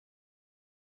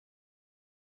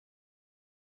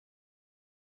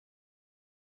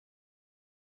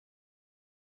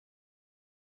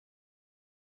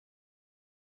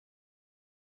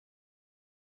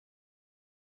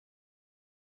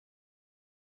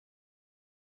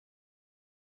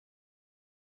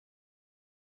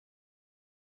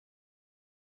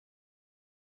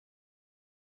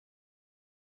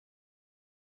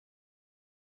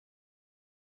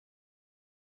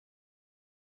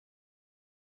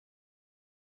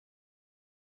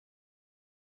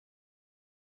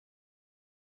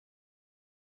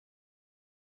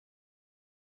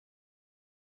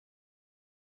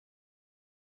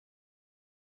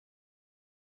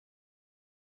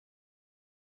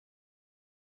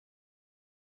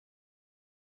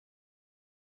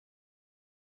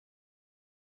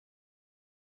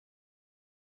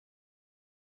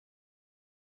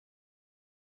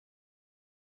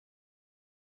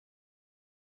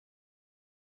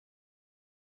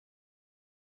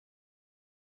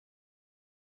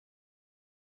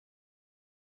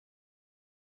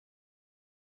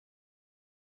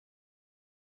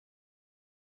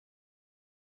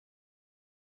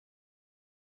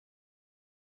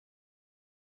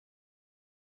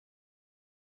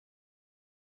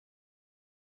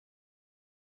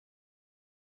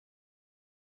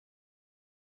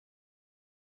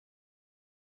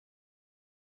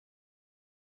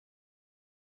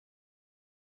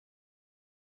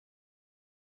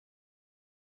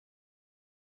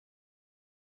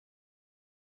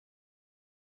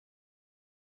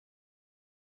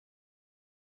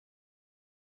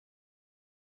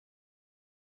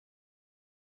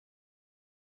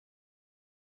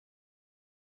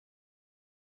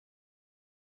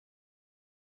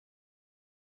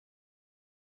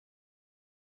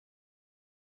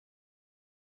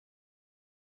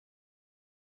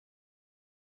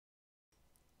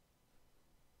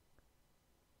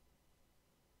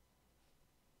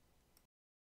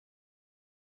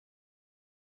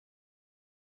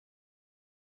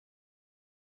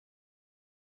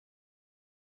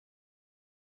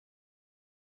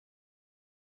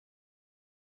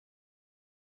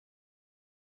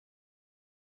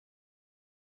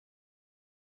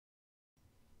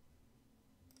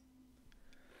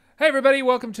Hey everybody,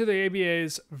 welcome to the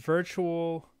ABA's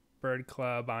Virtual Bird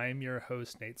Club. I'm your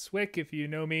host, Nate Swick. If you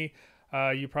know me,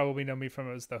 you probably know me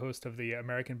from as the host of the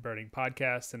American Birding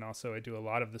Podcast, and also I do a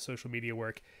lot of the social media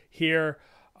work here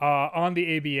on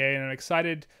the ABA, and I'm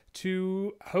excited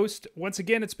to host once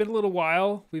again. It's been a little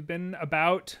while. We've been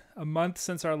about a month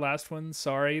since our last one.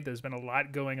 Sorry, there's been a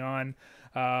lot going on,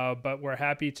 but we're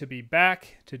happy to be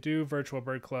back to do Virtual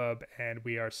Bird Club, and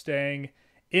we are staying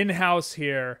in-house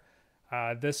here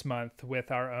this month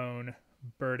with our own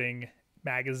birding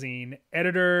magazine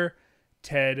editor,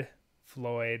 Ted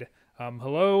Floyd.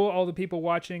 Hello, all the people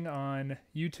watching on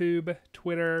YouTube,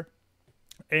 Twitter,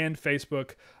 and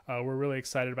Facebook. We're really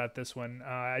excited about this one.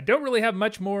 I don't really have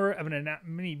much more of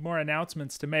many more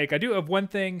announcements to make. I do have one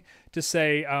thing to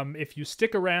say. If you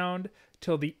stick around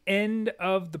till the end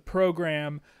of the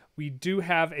program, we do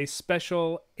have a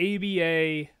special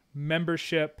ABA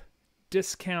membership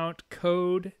discount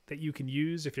code that you can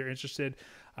use if you're interested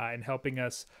in helping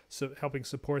us, helping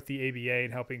support the ABA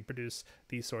and helping produce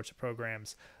these sorts of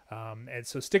programs. And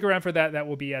so stick around for that. That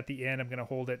will be at the end. I'm going to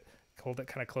hold it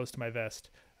kind of close to my vest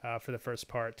for the first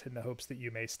part in the hopes that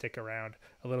you may stick around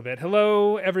a little bit.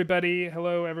 Hello, everybody.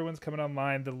 Hello, everyone's coming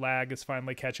online. The lag is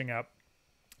finally catching up.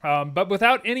 But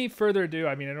without any further ado,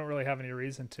 I mean, I don't really have any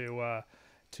reason to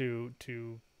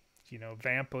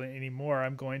vamp anymore.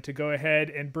 I'm going to go ahead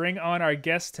and bring on our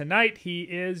guest tonight. He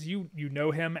is, you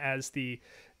know him as the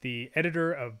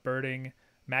editor of Birding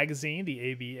Magazine,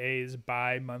 the ABA's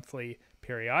bi-monthly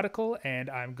periodical, and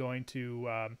I'm going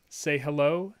to say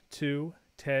hello to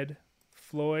Ted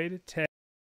Floyd. Ted,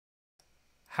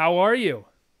 how are you?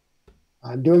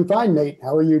 I'm doing fine, Nate.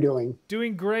 How are you doing?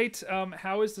 Doing great.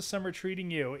 How is the summer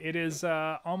treating you? It is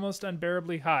almost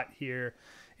unbearably hot here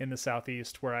in the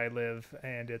southeast where I live,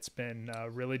 and it's been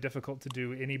really difficult to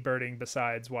do any birding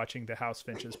besides watching the house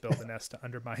finches build a nest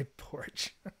under my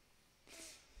porch.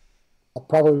 I'll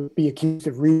probably be accused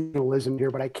of regionalism here,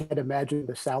 but I can't imagine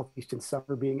the southeast in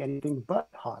summer being anything but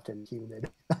hot and humid.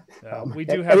 We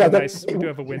do have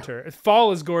a winter.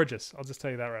 Fall is gorgeous. I'll just tell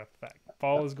you that right off the bat.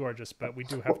 Fall is gorgeous, but we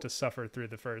do have to suffer through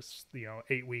the first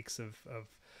 8 weeks of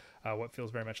what feels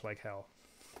very much like hell.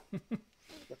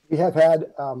 We have had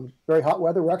very hot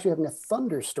weather. We're actually having a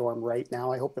thunderstorm right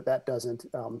now. I hope that doesn't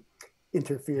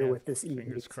interfere with this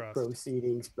evening's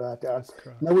proceedings. But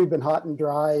no, we've been hot and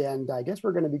dry, and I guess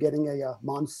we're going to be getting a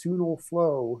monsoonal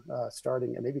flow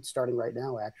starting. Maybe it's starting right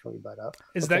now, actually. But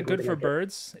is that good for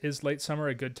birds? Is late summer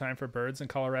a good time for birds in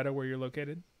Colorado, where you're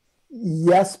located?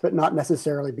 Yes, but not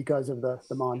necessarily because of the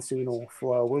monsoonal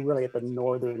flow. We're really at the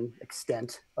northern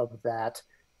extent of that.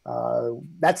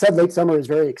 That said, late summer is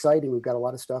very exciting. We've got a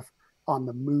lot of stuff on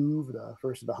the move. The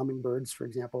first of the hummingbirds, for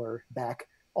example, are back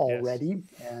already,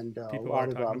 and people are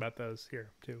talking about those here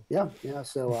too. Yeah.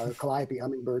 So calliope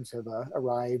hummingbirds have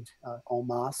arrived en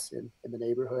masse in the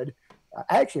neighborhood.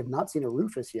 I actually have not seen a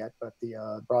rufous yet, but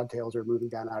the broadtails are moving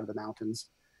down out of the mountains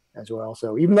as well.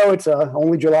 So even though it's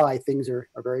only July, things are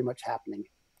very much happening.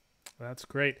 That's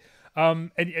great. And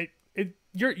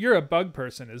you're a bug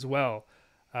person as well.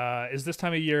 Is this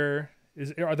time of year,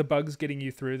 are the bugs getting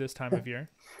you through this time of year?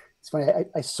 It's funny.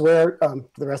 I swear to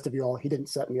the rest of you all, he didn't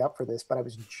set me up for this, but I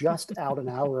was just out an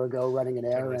hour ago running an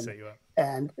errand,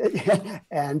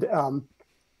 and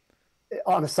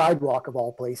on a sidewalk of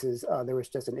all places, there was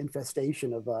just an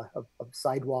infestation of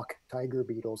sidewalk tiger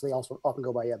beetles. They also often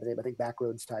go by the name, I think,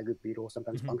 backroads tiger beetles,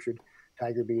 sometimes punctured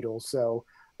tiger beetles. So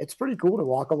it's pretty cool to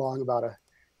walk along about a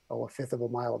fifth of a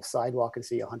mile of sidewalk and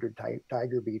see 100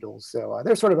 tiger beetles. So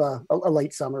they're sort of a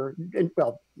late summer.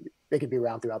 Well, they could be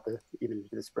around throughout even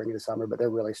into the spring and the summer, but they're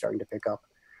really starting to pick up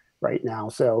right now.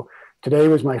 So today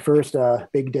was my first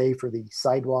big day for the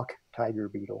sidewalk tiger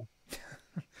beetle.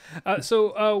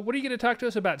 So what are you going to talk to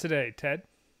us about today, Ted?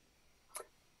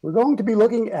 We're going to be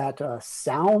looking at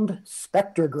sound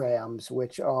spectrograms,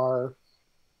 which are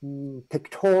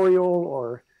pictorial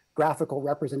or graphical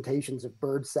representations of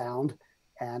bird sound.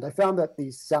 And I found that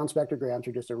these sound spectrograms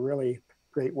are just a really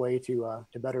great way to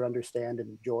better understand and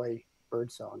enjoy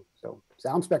birdsong. So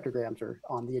sound spectrograms are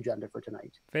on the agenda for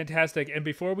tonight. Fantastic. And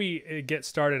before we get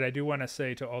started, I do want to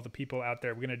say to all the people out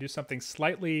there, we're going to do something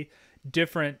slightly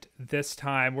different this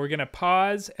time. We're going to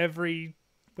pause every,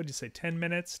 10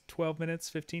 minutes, 12 minutes,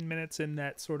 15 minutes, in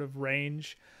that sort of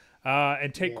range,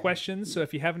 and take questions. So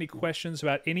if you have any questions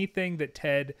about anything that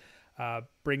Ted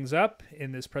brings up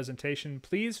in this presentation,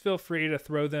 please feel free to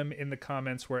throw them in the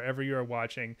comments wherever you are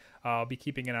watching. I'll be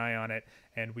keeping an eye on it,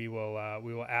 and we will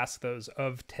ask those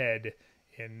of Ted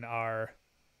in our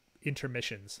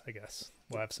intermissions, I guess.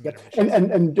 We'll have some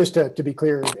intermissions. And just to be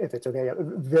clear, if it's okay,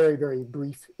 very, very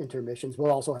brief intermissions.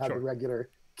 We'll also have the regular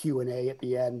Q&A at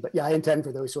the end. But yeah, I intend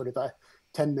for those sort of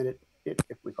 10-minute, if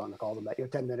we want to call them that,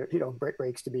 10-minute,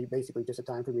 breaks to be basically just a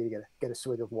time for me to get a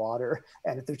swig of water.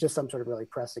 And if there's just some sort of really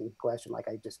pressing question, like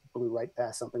I just blew right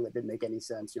past something that didn't make any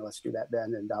sense, let's do that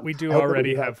then. And we do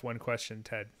already have one question,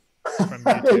 Ted, from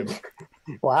YouTube.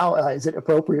 Wow, is it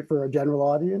appropriate for a general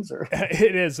audience? Or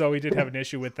it is. So we did have an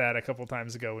issue with that a couple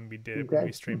times ago when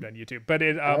we streamed on YouTube. But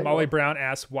Molly Brown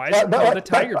asks, why is it called the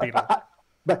tiger beetle?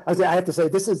 But I have to say,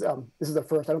 this is the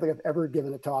first. I don't think I've ever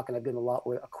given a talk, and I've given a lot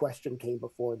where a question came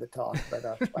before the talk.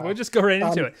 But we'll just go right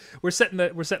into it. We're setting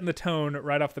the tone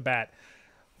right off the bat.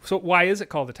 So why is it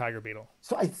called the tiger beetle?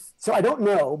 So I don't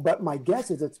know, but my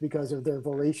guess is it's because of their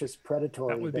voracious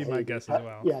predatory That would behavior. be my guess as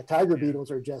well. Yeah, tiger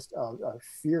beetles are just a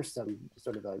fearsome,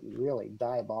 sort of a really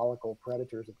diabolical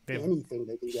predators of anything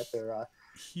they can get their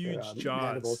huge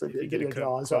jaws. If you get a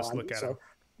close look at them.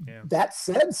 Yeah. That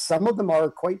said, some of them are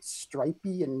quite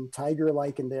stripy and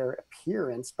tiger-like in their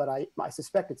appearance, but I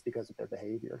suspect it's because of their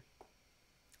behavior.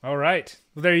 All right.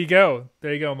 Well, there you go.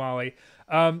 There you go, Molly.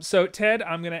 So, Ted,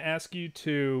 I'm going to ask you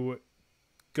to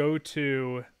go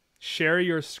to share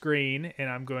your screen, and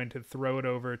I'm going to throw it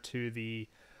over to the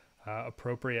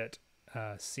appropriate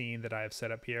scene that I have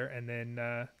set up here, and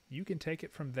then you can take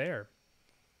it from there.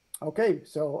 Okay.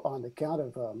 So, on the count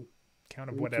of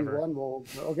whatever. 2, 1,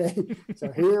 okay. So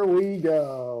here we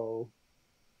go.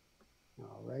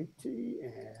 All righty,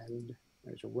 and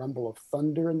there's a rumble of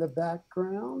thunder in the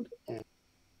background. And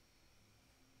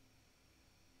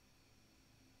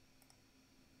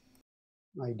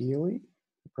ideally,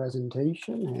 the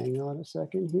presentation. Hang on a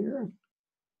second here.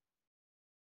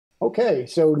 Okay,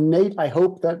 so Nate, I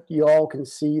hope that you all can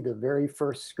see the very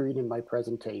first screen in my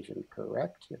presentation,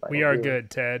 correct? We are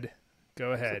good, Ted.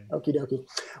 Go ahead. Okie dokie.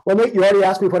 Well, Nate, you already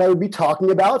asked me what I would be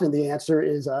talking about, and the answer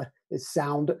is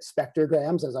sound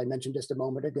spectrograms. As I mentioned just a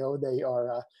moment ago, they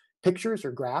are pictures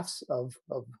or graphs of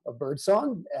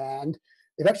birdsong, and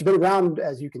they've actually been around,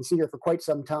 as you can see here, for quite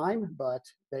some time, but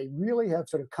they really have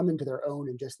sort of come into their own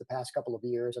in just the past couple of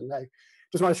years. And I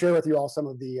just want to share with you all some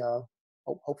of the,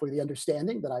 hopefully the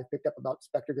understanding that I've picked up about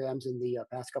spectrograms in the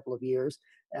past couple of years,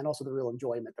 and also the real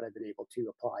enjoyment that I've been able to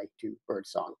apply to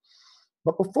birdsong.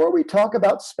 But before we talk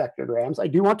about spectrograms, I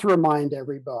do want to remind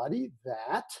everybody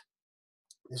that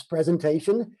this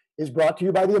presentation is brought to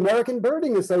you by the American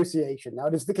Birding Association. Now,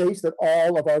 it is the case that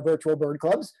all of our virtual bird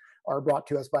clubs are brought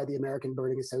to us by the American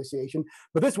Birding Association,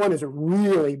 but this one is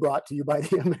really brought to you by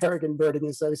the American Birding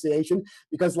Association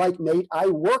because, like Nate, I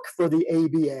work for the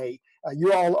ABA.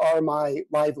 You all are my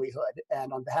livelihood,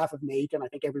 and on behalf of Nate and I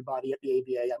think everybody at the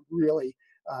ABA, I'm really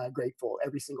grateful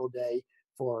every single day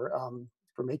for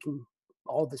making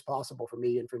all of this possible for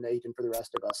me and for Nate and for the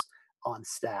rest of us on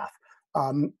staff.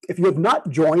 If you have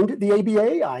not joined the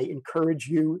ABA, I encourage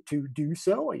you to do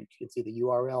so. You can see the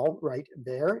URL right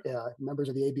there. Members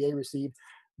of the ABA receive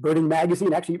Birding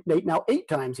Magazine, actually, Nate, now 8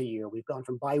 times a year. We've gone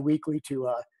from bi-weekly to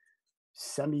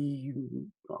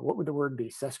what would the word be?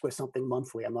 Sesqui-something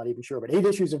monthly. I'm not even sure, but 8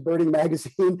 issues of Birding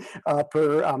Magazine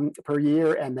per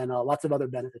year, and then lots of other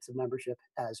benefits of membership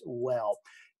as well.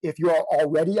 If you are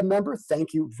already a member,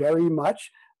 thank you very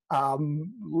much.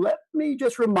 Let me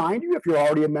just remind you, if you're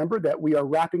already a member, that we are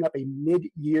wrapping up a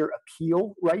mid-year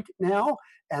appeal right now.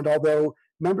 And although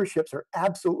memberships are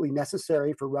absolutely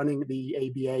necessary for running the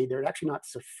ABA, they're actually not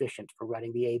sufficient for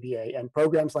running the ABA. And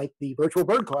programs like the Virtual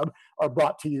Bird Club are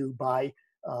brought to you by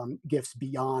gifts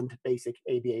beyond basic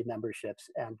ABA memberships.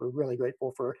 And we're really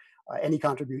grateful for any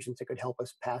contributions that could help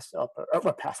us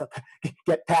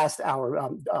get past our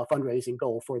fundraising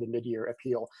goal for the mid-year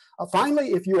appeal.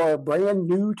 Finally, if you are brand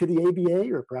new to the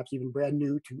ABA, or perhaps even brand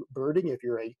new to birding, if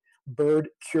you're a bird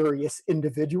curious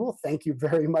individual, thank you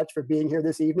very much for being here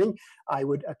this evening. I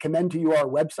would commend to you our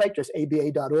website, just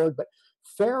aba.org, but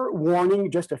fair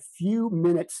warning, just a few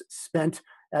minutes spent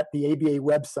at the ABA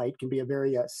website can be a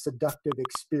very seductive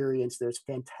experience. There's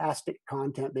fantastic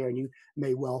content there, and you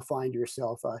may well find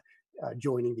yourself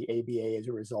joining the ABA as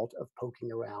a result of poking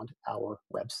around our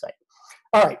website.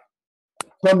 All right,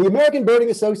 from the American Birding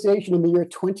Association in the year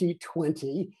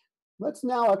 2020, let's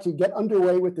now actually get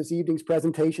underway with this evening's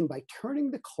presentation by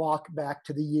turning the clock back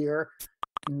to the year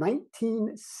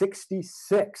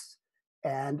 1966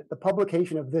 and the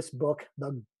publication of this book,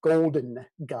 The Golden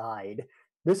Guide.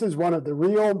 This is one of the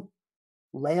real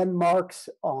landmarks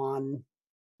on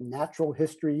natural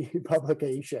history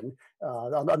publication,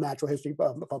 on natural history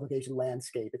publication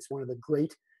landscape. It's one of the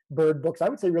great bird books. I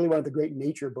would say really one of the great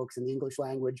nature books in the English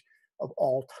language of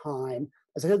all time.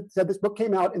 As I said, this book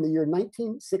came out in the year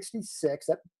 1966.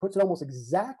 That puts it almost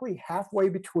exactly halfway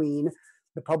between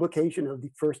the publication of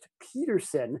the first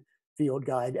Peterson field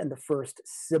guide and the first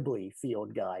Sibley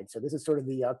field guide. So this is sort of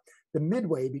the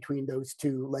midway between those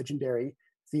two legendary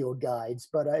field guides,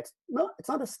 but it's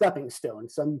not a stepping stone.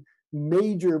 Some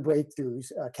major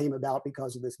breakthroughs came about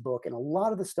because of this book, and a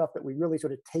lot of the stuff that we really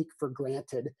sort of take for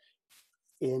granted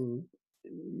in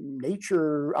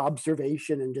nature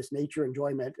observation and just nature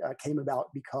enjoyment came about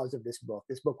because of this book.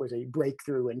 This book was a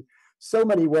breakthrough in so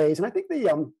many ways, and I think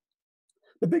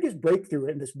the biggest breakthrough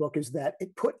in this book is that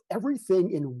it put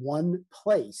everything in one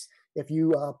place. If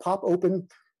you pop open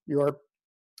your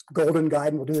Golden Guide,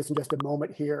 and we'll do this in just a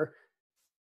moment here,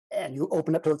 and you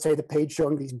open up to, let's say, the page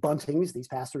showing these buntings, these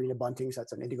pastorina buntings.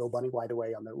 That's an indigo bunting, by the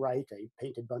way, on the right, a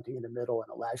painted bunting in the middle, and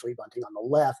a lazuli bunting on the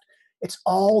left. It's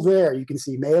all there. You can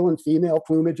see male and female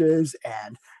plumages,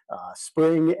 and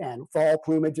spring and fall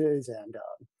plumages, and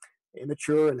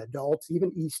immature and adults,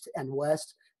 even east and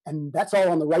west. And that's all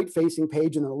on the right facing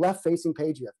page. And on the left facing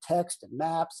page, you have text and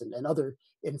maps and other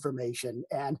information.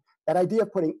 And that idea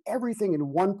of putting everything in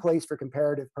one place for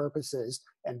comparative purposes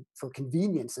and for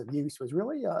convenience of use was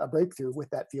really a breakthrough with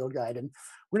that field guide. And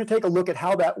we're going to take a look at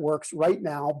how that works right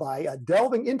now by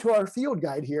delving into our field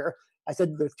guide here. I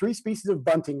said there are 3 species of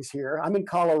buntings here. I'm in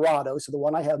Colorado, so the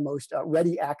one I have most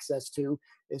ready access to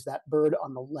is that bird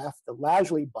on the left, the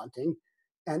lazuli bunting.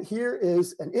 And here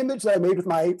is an image that I made with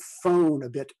my phone a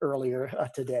bit earlier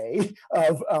today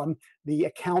of the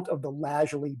account of the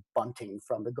lazuli bunting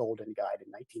from the Golden Guide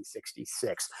in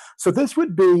 1966. So this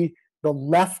would be the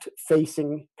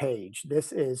left-facing page.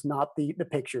 This is not the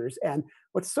pictures. And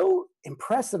what's so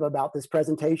impressive about this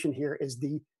presentation here is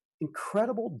the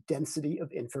incredible density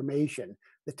of information.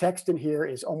 The text in here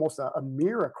is almost a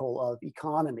miracle of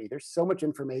economy. There's so much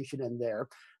information in there.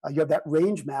 You have that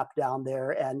range map down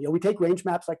there, and we take range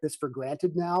maps like this for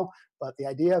granted now, but the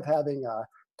idea of having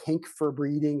pink for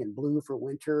breeding and blue for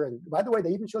winter, and by the way, they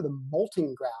even show the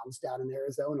molting grounds down in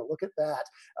Arizona. Look at that.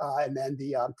 And then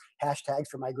the hashtags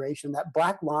for migration. That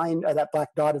black line, that black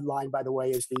dotted line, by the way,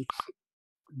 is the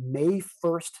May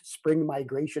 1st spring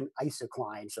migration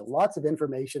isocline. So lots of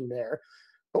information there.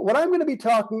 But what I'm going to be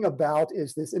talking about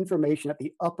is this information at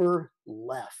the upper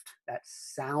left, that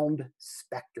sound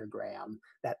spectrogram,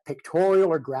 that pictorial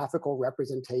or graphical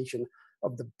representation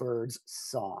of the bird's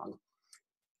song.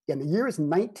 Again, the year is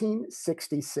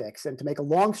 1966. And to make a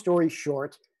long story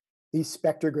short, these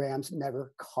spectrograms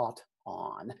never caught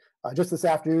on. Just this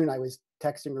afternoon, I was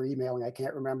texting or emailing, I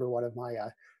can't remember, one of my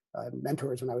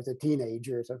mentors when I was a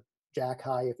teenager. So Jack,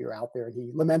 hi, if you're out there. And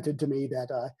he lamented to me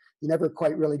that he never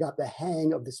quite really got the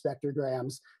hang of the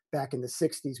spectrograms back in the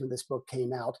 60s when this book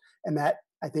came out. And that,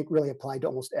 I think, really applied to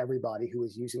almost everybody who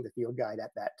was using the field guide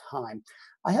at that time.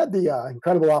 I had the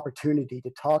incredible opportunity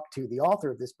to talk to the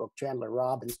author of this book, Chandler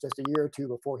Robbins, just a year or two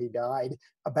before he died,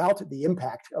 about the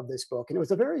impact of this book. And it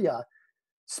was a very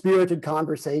spirited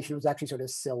conversation. It was actually sort of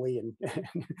silly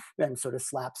and sort of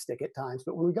slapstick at times.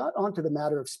 But when we got onto the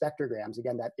matter of spectrograms,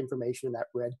 again, that information in that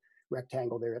red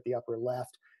rectangle there at the upper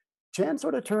left, Chan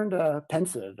sort of turned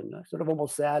pensive and sort of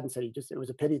almost sad and said it was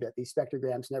a pity that these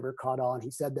spectrograms never caught on. He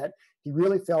said that he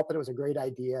really felt that it was a great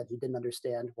idea and he didn't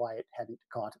understand why it hadn't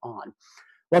caught on.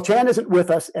 Well, Chan isn't with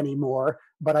us anymore,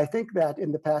 but I think that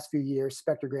in the past few years,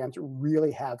 spectrograms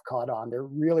really have caught on. They're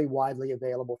really widely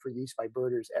available for use by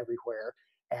birders everywhere.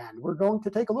 And we're going to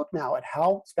take a look now at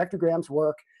how spectrograms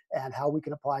work and how we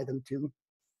can apply them to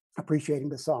appreciating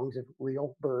the songs of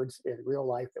real birds in real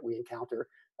life that we encounter,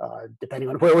 depending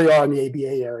on where we are in the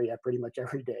ABA area, pretty much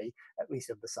every day, at least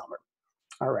of the summer.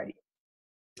 All righty.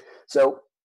 So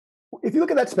if you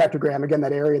look at that spectrogram, again,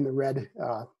 that area in the red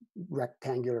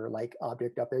rectangular-like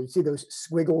object up there, you see those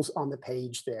squiggles on the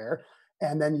page there,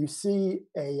 and then you see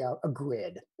a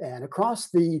grid. And across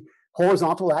the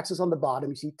horizontal axis on the bottom,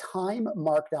 you see time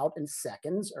marked out in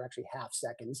seconds, or actually half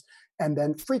seconds, and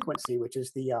then frequency, which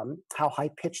is the how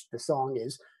high-pitched the song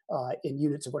is in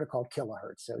units of what are called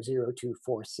kilohertz, so 0, 2,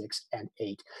 4, 6, and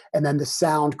 8. And then the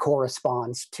sound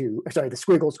corresponds to, sorry, the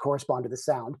squiggles correspond to the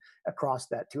sound across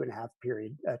that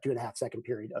 2.5 second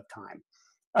period of time.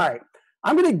 All right.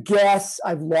 I'm going to guess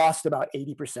I've lost about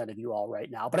 80% of you all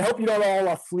right now, but I hope you don't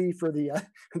all flee for the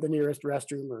nearest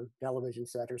restroom or television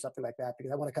set or something like that,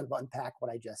 because I want to kind of unpack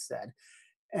what I just said.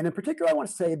 And in particular, I want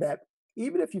to say that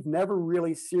even if you've never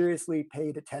really seriously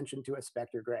paid attention to a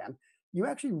spectrogram, you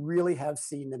actually really have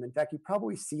seen them. In fact, you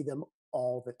probably see them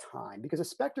all the time, because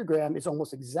a spectrogram is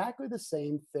almost exactly the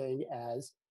same thing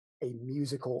as a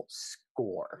musical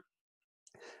score.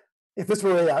 If this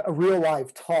were a real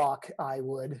live talk, I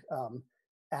would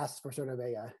ask for sort of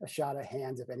a shot of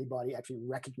hands if anybody actually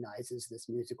recognizes this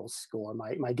musical score.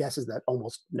 My guess is that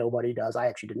almost nobody does. I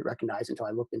actually didn't recognize it until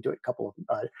I looked into it a couple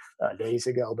of days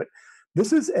ago. But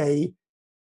this is a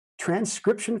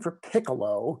transcription for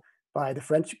piccolo by the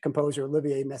French composer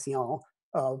Olivier Messiaen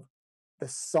of the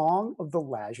Song of the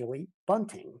Lazuli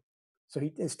Bunting. So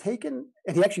he has taken,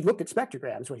 and he actually looked at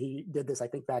spectrograms when he did this, I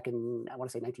think back in, I want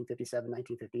to say 1957,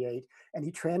 1958, and he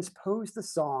transposed the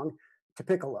song to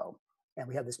piccolo. And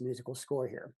we have this musical score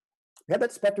here. We had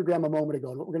that spectrogram a moment ago,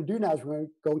 and what we're going to do now is we're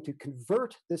going to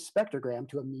convert this spectrogram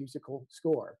to a musical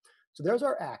score. So there's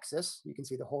our axis. You can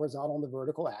see the horizontal and the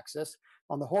vertical axis.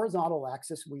 On the horizontal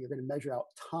axis, we are going to measure out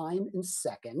time in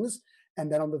seconds. And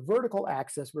then on the vertical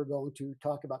axis, we're going to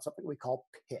talk about something we call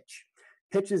pitch.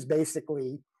 Pitch is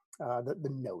basically the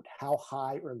note, how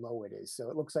high or low it is. So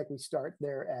it looks like we start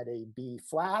there at a B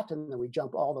flat, and then we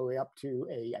jump all the way up to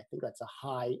a, I think that's a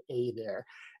high A there.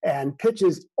 And pitch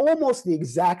is almost the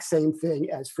exact same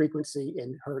thing as frequency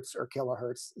in hertz or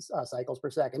kilohertz cycles per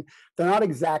second. They're not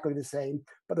exactly the same,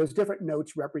 but those different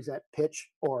notes represent pitch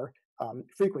or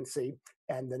frequency.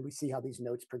 And then we see how these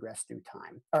notes progress through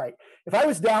time. All right, if I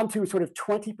was down to sort of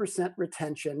 20%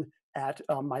 retention at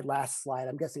my last slide,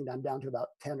 I'm guessing I'm down to about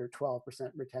 10 or 12%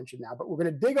 retention now, but we're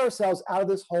going to dig ourselves out of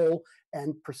this hole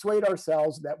and persuade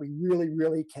ourselves that we really,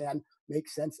 really can make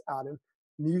sense out of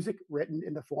music written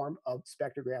in the form of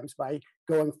spectrograms by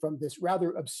going from this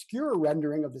rather obscure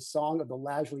rendering of the Song of the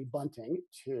Lazuli Bunting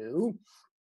to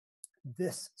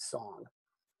this song.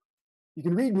 You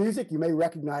can read music, you may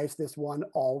recognize this one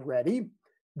already.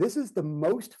 This is the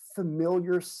most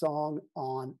familiar song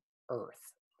on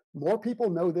earth. More people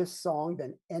know this song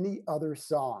than any other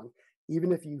song.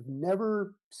 Even if you've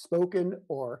never spoken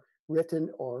or written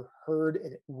or heard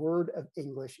a word of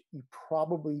English, you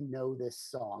probably know this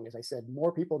song. As I said,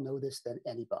 more people know this than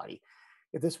anybody.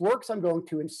 If this works, I'm going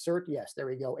to insert, yes, there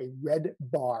we go, a red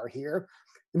bar here.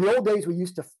 In the old days, we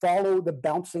used to follow the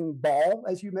bouncing ball,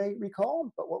 as you may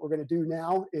recall. But what we're going to do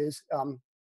now is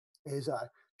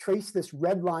trace this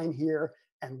red line here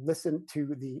and listen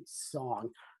to the song.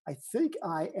 I think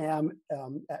I am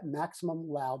at maximum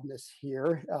loudness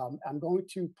here. I'm going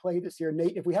to play this here.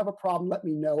 Nate, if we have a problem, let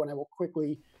me know, and I will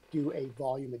quickly do a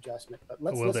volume adjustment. But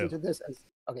let's listen to this.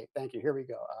 Okay, thank you. Here we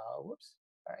go. Whoops.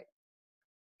 All right.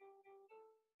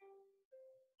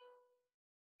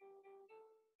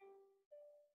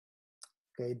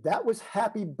 Okay, that was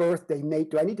Happy Birthday, Nate.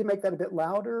 Do I need to make that a bit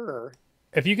louder, or?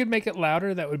 If you could make it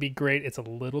louder, that would be great. It's a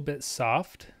little bit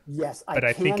soft. Yes, but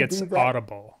I think it's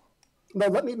audible. No,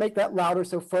 let me make that louder.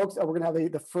 So folks, we're going to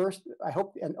have the first, I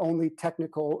hope, and only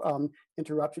technical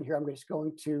interruption here. I'm just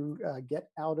going to get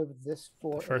out of this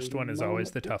for the first one is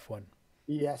always the tough one.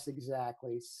 Yes,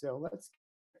 exactly. So let's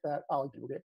get that. I'll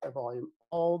get the volume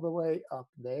all the way up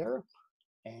there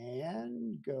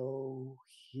and go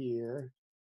here.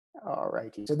 All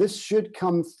righty. So this should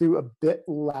come through a bit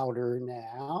louder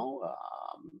now.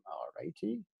 All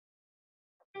righty.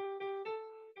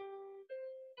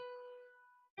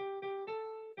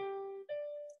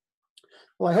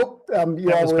 Well, I hope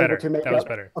you all were able to make that was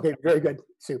better. Okay, very good.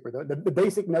 Super. The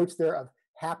basic notes there of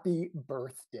Happy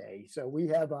Birthday. So we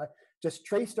have just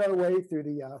traced our way through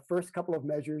the first couple of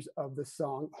measures of the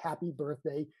song Happy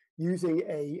Birthday using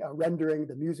a rendering,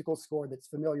 the musical score that's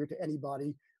familiar to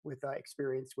anybody with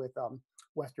experience with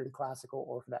Western classical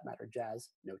or, for that matter, jazz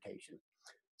notation.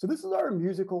 So this is our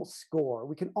musical score.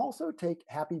 We can also take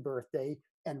Happy Birthday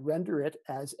and render it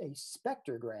as a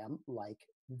spectrogram like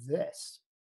this.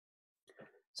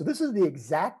 So this is the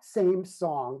exact same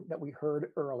song that we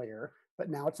heard earlier, but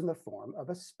now it's in the form of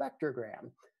a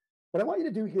spectrogram. What I want you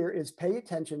to do here is pay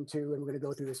attention to, and we're going to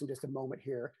go through this in just a moment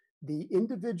here, the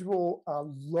individual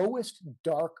lowest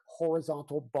dark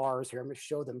horizontal bars here. I'm going to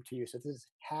show them to you. So this is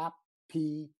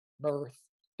Happy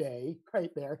Birthday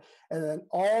right there. And then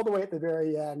all the way at the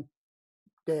very end,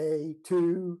 day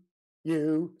to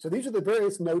you. So these are the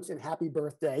various notes in Happy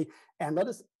Birthday. And let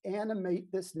us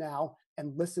animate this now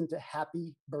and listen to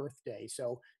Happy Birthday.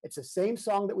 So it's the same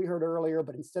song that we heard earlier,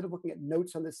 but instead of looking at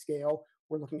notes on the scale,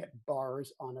 we're looking at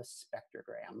bars on a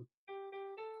spectrogram.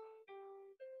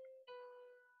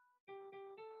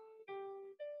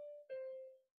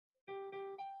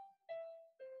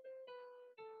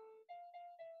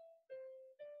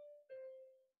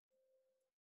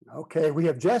 Okay, we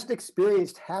have just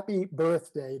experienced Happy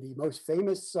Birthday, the most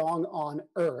famous song on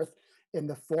earth, in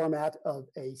the format of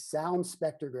a sound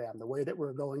spectrogram, the way that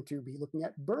we're going to be looking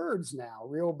at birds now,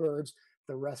 real birds,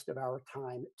 the rest of our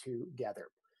time together.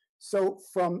 So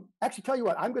actually, tell you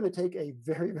what, I'm going to take a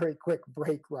very, very quick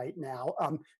break right now.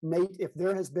 Nate, if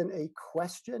there has been a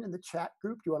question in the chat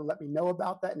group, do you want to let me know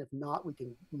about that? And if not, we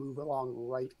can move along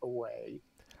right away.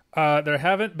 There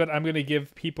haven't, but I'm going to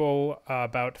give people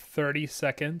about 30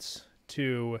 seconds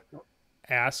to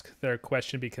ask their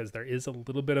question because there is a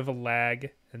little bit of a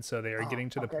lag, and so they are getting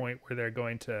to the point where they're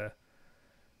going to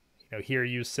hear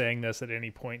you saying this at any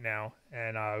point now.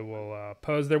 And I will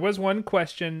pose. There was one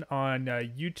question on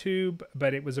YouTube,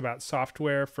 but it was about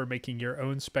software for making your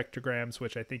own spectrograms,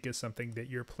 which I think is something that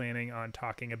you're planning on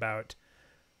talking about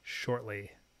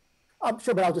shortly.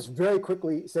 Sure, but I'll just very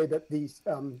quickly say that these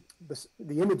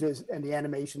the images and the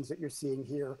animations that you're seeing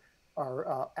here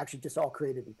are actually just all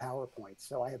created in PowerPoint.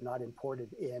 So I have not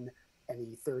imported in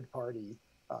any third-party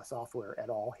software at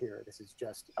all here. This is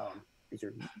just these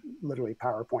are literally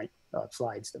PowerPoint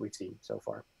slides that we've seen so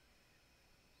far.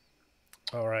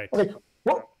 All right. Okay.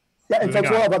 Well, yeah, and since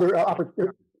we'll have other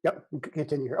opportunities. Yep, we can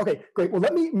continue here. Okay, great. Well,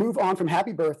 let me move on from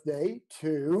happy birthday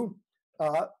to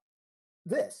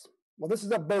this. Well, this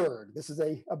is a bird. This is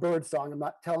a bird song. I'm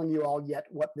not telling you all yet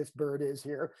what this bird is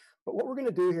here, but what we're going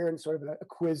to do here in sort of a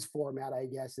quiz format, I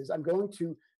guess, is I'm going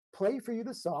to play for you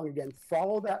the song again,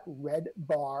 follow that red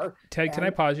bar. Ted, can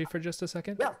I pause you for just a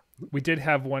second? Yeah. We did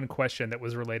have one question that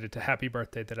was related to happy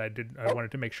birthday that I wanted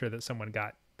to make sure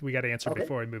that we got answered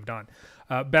before we moved on.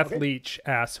 Beth Leach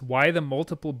asks, why the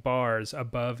multiple bars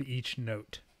above each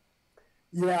note?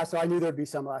 Yeah, so I knew there'd be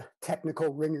some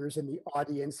technical ringers in the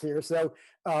audience here. So,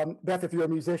 Beth, if you're a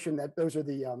musician, those are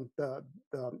the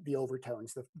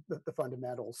overtones, the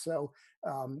fundamentals. So,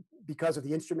 because of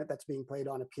the instrument that's being played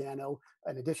on a piano,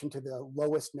 in addition to the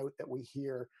lowest note that we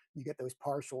hear, you get those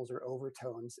partials or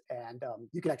overtones, and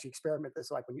you can actually experiment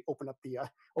this, like when you open up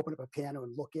a piano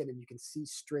and look in, and you can see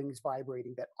strings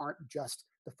vibrating that aren't just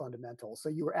the fundamentals. So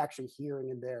you were actually hearing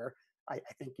in there, I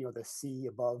think, the C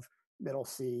above middle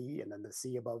C, and then the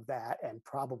C above that, and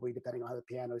probably, depending on how the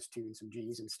piano's tuned, some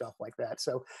G's and stuff like that.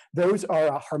 So those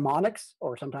are harmonics,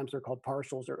 or sometimes they're called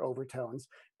partials or overtones,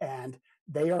 and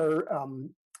they are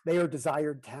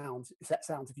desired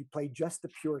sounds. If you play just the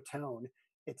pure tone,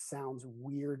 it sounds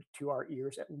weird to our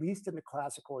ears, at least in the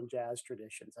classical and jazz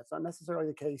traditions. That's not necessarily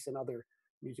the case in other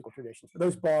musical traditions. But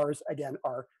those bars, again,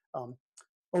 are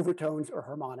overtones or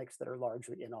harmonics that are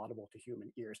largely inaudible to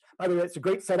human ears. By the way, it's a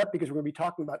great setup because we're going to be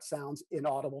talking about sounds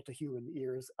inaudible to human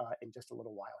ears in just a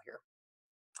little while here.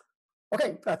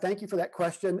 Okay, thank you for that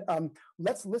question.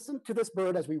 Let's listen to this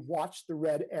bird as we watch the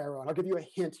red arrow. And I'll give you a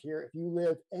hint here. If you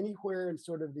live anywhere in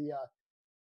sort of the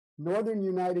northern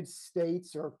United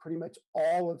States or pretty much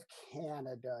all of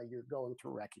Canada, you're going to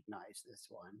recognize this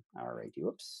one. All right,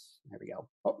 whoops, there we go.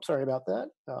 Oh, sorry about that.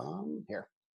 Here.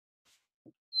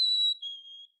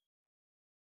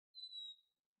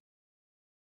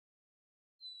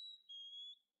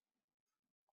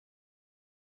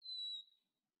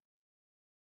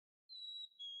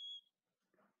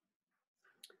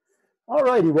 All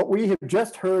righty, what we have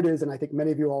just heard is, and I think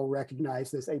many of you all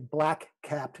recognize this, a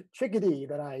black-capped chickadee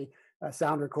that I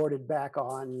sound recorded back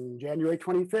on January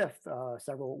 25th,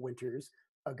 several winters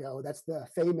ago. That's the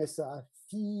famous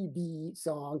Phoebe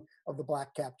song of the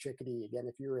black-capped chickadee. Again,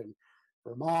 if you're in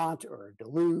Vermont or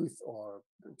Duluth or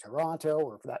Toronto,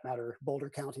 or for that matter, Boulder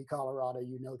County, Colorado,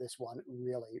 you know this one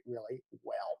really, really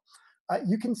well.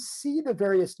 You can see the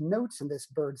various notes in this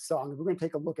bird song. We're going to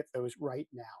take a look at those right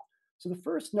now. So the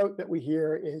first note that we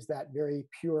hear is that very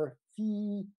pure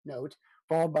phi note,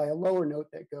 followed by a lower note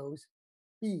that goes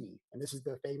B. And this is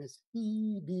the famous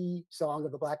B song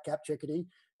of the black-capped chickadee.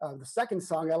 The second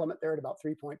song element there at about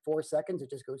 3.4 seconds, it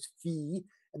just goes phi.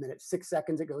 And then at 6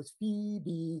 seconds, it goes phi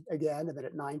B again. And then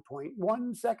at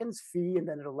 9.1 seconds, phi. And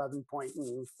then at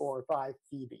 11.45, phi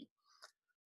B.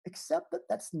 Except that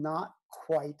that's not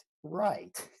quite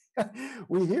right.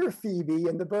 We hear Phoebe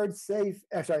and the birds say,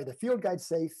 the field guides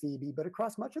say Phoebe, but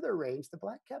across much of their range, the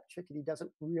black-capped chickadee doesn't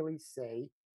really say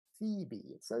Phoebe.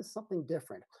 It says something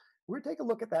different. We're going to take a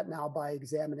look at that now by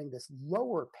examining this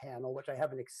lower panel, which I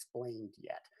haven't explained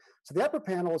yet. So the upper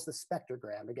panel is the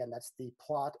spectrogram. Again, that's the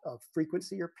plot of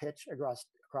frequency or pitch across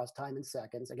time and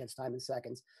seconds, against time and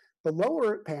seconds. The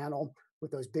lower panel,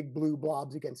 with those big blue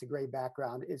blobs against a gray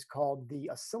background, is called the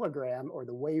oscillogram, or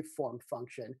the waveform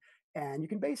function. And you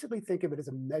can basically think of it as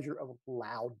a measure of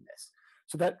loudness.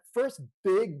 So that first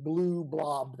big blue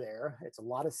blob there, it's a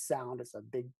lot of sound, it's a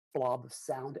big blob of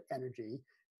sound energy,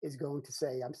 is going to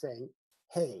say, I'm saying,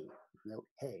 hey, note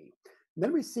hey. And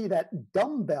then we see that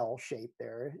dumbbell shape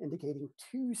there indicating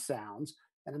two sounds,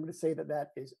 and I'm going to say that that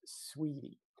is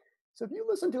sweetie. So if you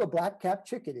listen to a black-capped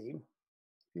chickadee,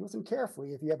 if you listen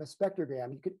carefully, if you have a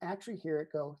spectrogram, you can actually hear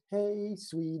it go, hey,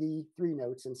 sweetie, 3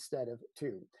 notes instead of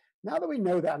 2. Now that we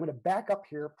know that, I'm going to back up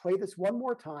here, play this one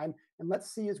more time, and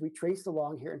let's see as we trace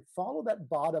along here and follow that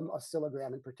bottom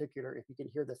oscillogram in particular, if you can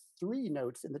hear the 3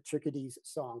 notes in the chickadee's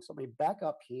song. So let me back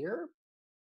up here.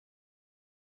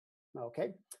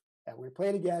 Okay. And we're going to play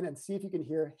it again and see if you can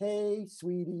hear, hey,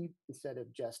 sweetie, instead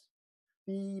of just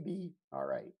Phoebe. All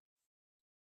right.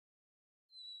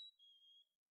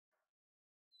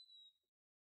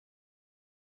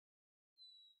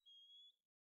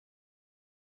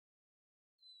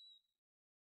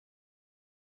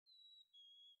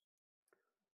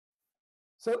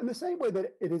 So in the same way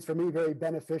that it is for me very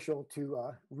beneficial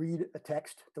to read a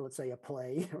text to, let's say, a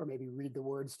play, or maybe read the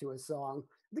words to a song,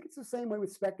 I think it's the same way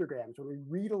with spectrograms. When we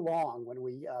read along, when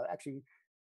we actually,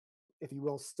 if you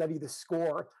will, study the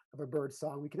score of a bird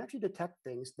song, we can actually detect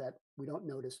things that we don't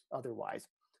notice otherwise.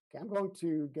 Okay, I'm going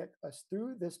to get us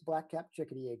through this black-capped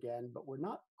chickadee again, but we're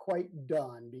not quite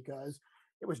done because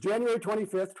it was January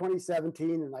 25th,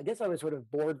 2017, and I guess I was sort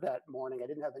of bored that morning. I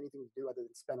didn't have anything to do other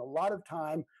than spend a lot of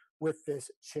time with this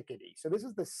chickadee. So this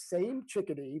is the same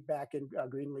chickadee back in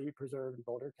Greenlee Preserve in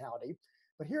Boulder County,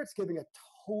 but here it's giving a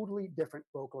totally different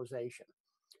vocalization.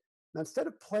 Now, instead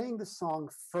of playing the song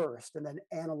first and then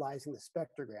analyzing the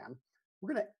spectrogram,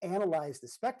 we're going to analyze the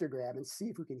spectrogram and see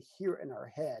if we can hear it in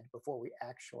our head before we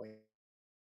actually.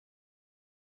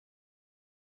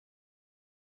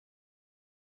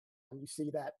 And you see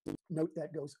that note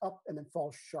that goes up and then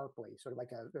falls sharply, sort of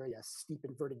like a very steep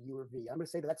inverted U or V. I'm going to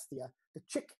say that's the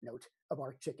chick note of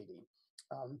our chickadee.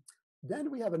 Then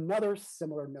we have another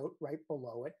similar note right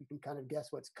below it. You can kind of guess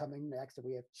what's coming next. And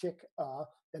we have chick,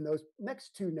 and those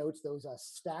next two notes, those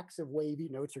stacks of wavy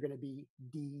notes are going to be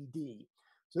D, D.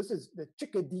 So this is the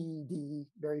chickadee,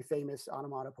 very famous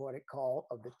onomatopoetic call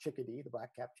of the chickadee, the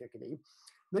black-capped chickadee.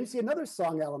 Then you see another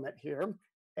song element here,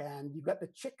 and you've got the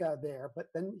chicka there, but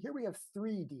then here we have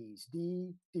three Ds,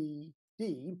 D, D,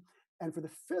 D. And for the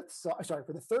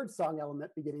for the third song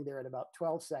element beginning there at about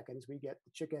 12 seconds, we get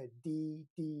the chicka D,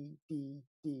 D, D,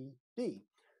 D, D.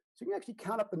 So you can actually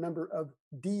count up the number of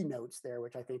D notes there,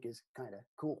 which I think is kind of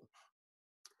cool.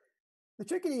 The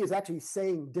chickadee is actually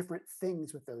saying different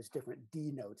things with those different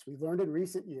D notes. We've learned in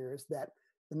recent years that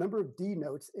the number of D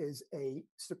notes is a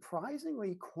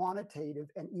surprisingly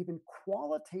quantitative and even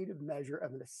qualitative measure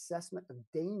of an assessment of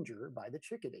danger by the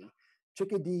chickadee.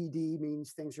 Chickadee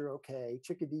means things are okay.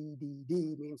 Chickadee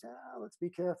means let's be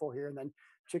careful here. And then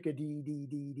chickadee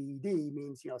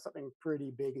means something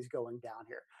pretty big is going down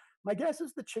here. My guess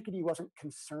is the chickadee wasn't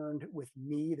concerned with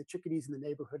me. The chickadees in the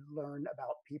neighborhood learn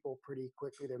about people pretty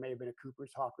quickly. There may have been a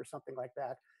Cooper's hawk or something like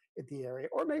that in the area,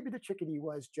 or maybe the chickadee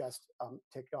was just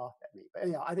ticked off at me. But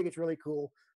anyhow, I think it's really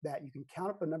cool that you can count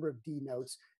up the number of D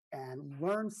notes and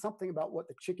learn something about what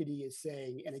the chickadee is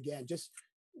saying. And again,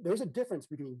 there's a difference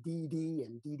between DD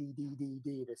and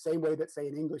DDDDD. The same way that, say,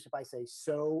 in English, if I say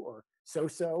so or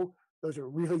so, those are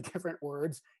really different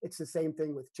words. It's the same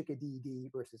thing with chickadee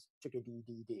versus chickadee.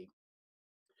 I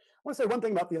want to say one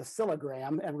thing about the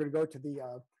oscillogram, and we're going to go to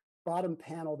the bottom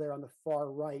panel there on the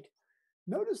far right.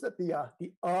 Notice that the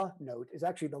note is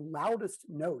actually the loudest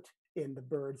note in the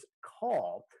bird's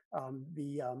call.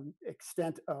 The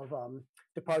extent of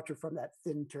departure from that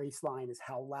thin trace line is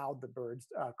how loud the bird's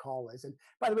call is. And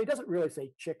by the way, it doesn't really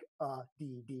say chick,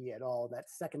 D at all. That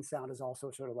second sound is also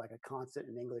sort of like a constant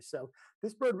in English. So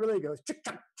this bird really goes chick,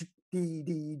 chuck, chick,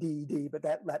 D, but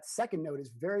that second note is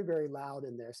very, very loud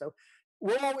in there. So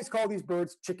we'll always call these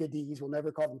birds chickadees. We'll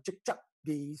never call them chick, chuck,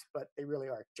 D's, but they really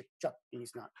are chick, chuck,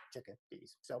 D's, not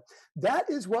chickadees. So that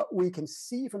is what we can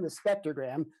see from the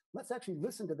spectrogram. Let's actually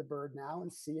listen to the bird now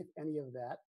and see if any of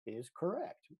that is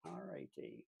correct. All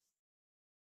righty.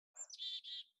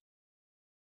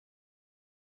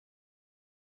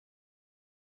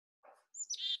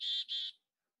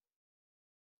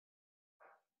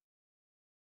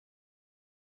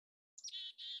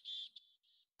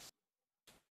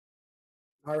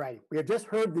 All right, we have just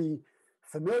heard the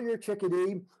familiar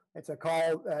chickadee. It's a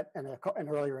call and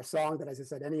earlier a song that, as I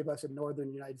said, any of us in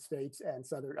northern United States and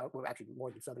southern, well, actually more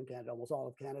than southern Canada, almost all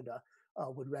of Canada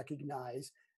would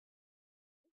recognize.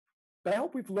 But I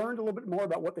hope we've learned a little bit more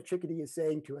about what the chickadee is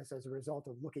saying to us as a result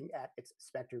of looking at its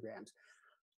spectrograms.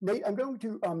 Nate, I'm going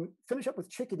to finish up with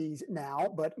chickadees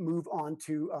now, but move on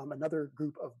to another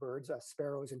group of birds,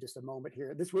 sparrows, in just a moment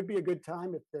here. This would be a good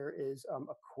time if there is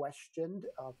a question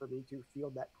for me to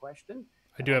field that question.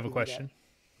 I do have a question.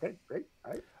 Okay, great.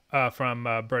 All right. From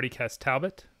Brody Cass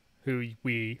Talbot, who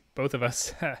we, both of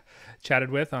us,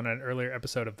 chatted with on an earlier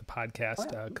episode of the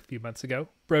podcast a few months ago.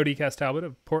 Brody Cass Talbot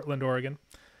of Portland, Oregon.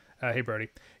 Hey, Brody.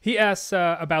 He asks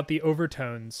about the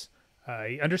overtones.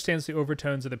 He understands the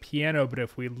overtones of the piano, but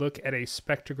if we look at a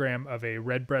spectrogram of a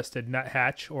red-breasted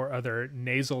nuthatch or other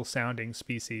nasal-sounding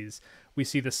species, we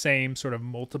see the same sort of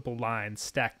multiple lines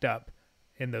stacked up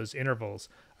in those intervals.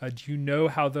 Do you know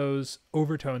how those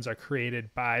overtones are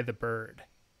created by the bird?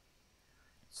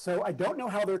 So I don't know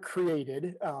how they're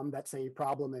created. That's a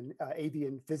problem in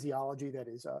avian physiology that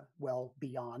is well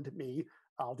beyond me.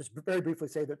 I'll just very briefly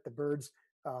say that the birds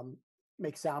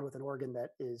make sound with an organ that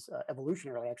is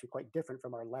evolutionarily actually quite different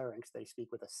from our larynx. They sing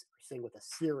with a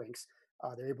syrinx.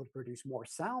 They're able to produce more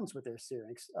sounds with their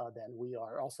syrinx than we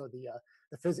are. Also, the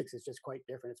physics is just quite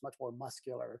different. It's much more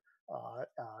muscular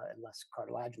and less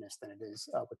cartilaginous than it is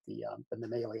with the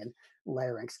mammalian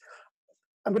larynx.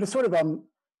 I'm going to sort of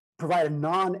provide a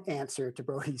non-answer to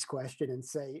Brody's question and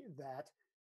say that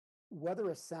whether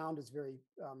a sound is very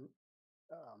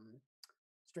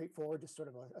straightforward, just sort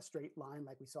of a straight line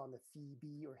like we saw in the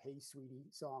Phoebe or Hey Sweetie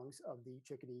songs of the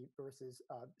chickadee versus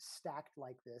stacked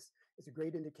like this is a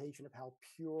great indication of how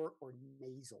pure or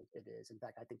nasal it is. In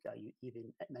fact, I think you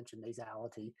even mentioned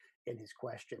nasality in his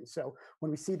question. So when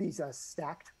we see these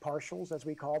stacked partials, as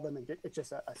we call them, and it's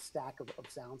just a stack of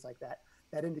sounds like that,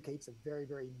 that indicates a very,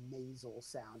 very nasal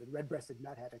sound. And red-breasted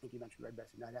nuthatch, I think you mentioned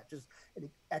red-breasted nuthatch, just an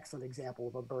excellent example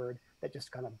of a bird that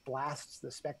just kind of blasts the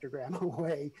spectrogram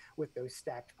away with those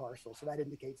stacked partials. So that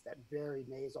indicates that very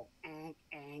nasal ank,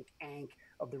 ank, ank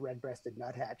of the red-breasted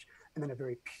nuthatch. And then a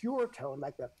very pure tone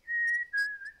like the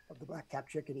of the black-capped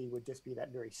chickadee would just be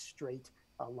that very straight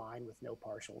line with no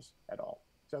partials at all.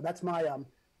 So that's my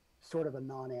sort of a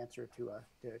non-answer to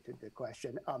the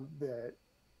question.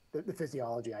 The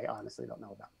physiology, I honestly don't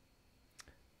know about.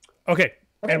 Okay.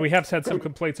 And we have had some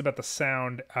complaints about the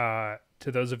sound. To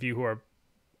those of you who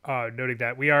are noting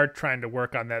that, we are trying to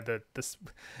work on that.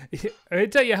 I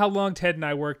tell you how long Ted and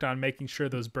I worked on making sure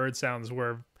those bird sounds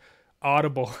were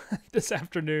audible this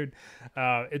afternoon.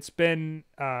 It's been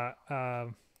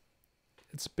an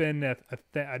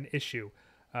issue.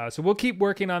 So we'll keep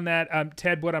working on that.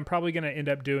 Ted, what I'm probably going to end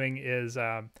up doing is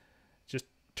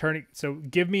so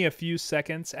give me a few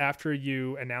seconds after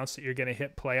you announce that you're going to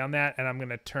hit play on that, and I'm going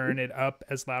to turn it up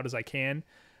as loud as I can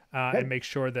and make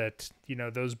sure that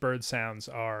those bird sounds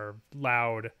are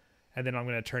loud, and then I'm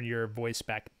going to turn your voice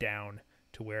back down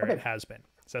to where it has been.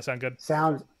 Does that sound good?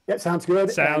 Sounds good. Sounds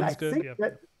good. Yeah.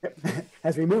 That,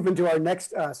 as we move into our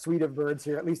next suite of birds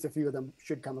here, at least a few of them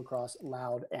should come across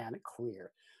loud and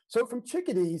clear. So from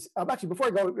chickadees, actually, before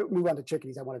I move on to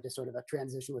chickadees, I wanted to sort of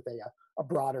transition with a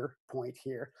broader point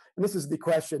here. And this is the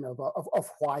question of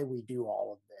why we do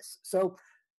all of this. So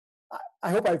I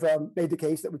hope I've made the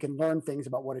case that we can learn things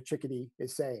about what a chickadee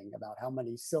is saying, about how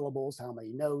many syllables, how many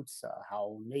notes,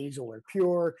 how nasal or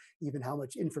pure, even how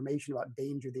much information about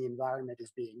danger the environment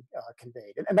is being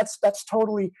conveyed. And that's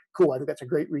totally cool. I think that's a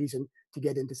great reason to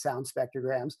get into sound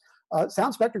spectrograms.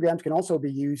 Sound spectrograms can also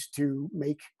be used to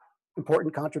make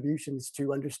important contributions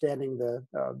to understanding the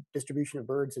distribution of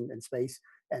birds in space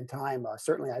and time.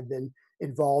 Certainly, I've been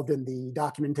involved in the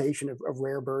documentation of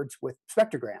rare birds with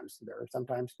spectrograms. There are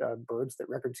sometimes birds that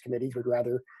records committees would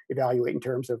rather evaluate in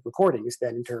terms of recordings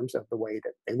than in terms of the way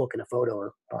that they look in a photo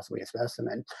or possibly a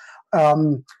specimen.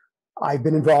 I've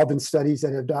been involved in studies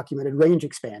that have documented range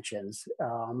expansions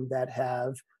that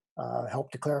have help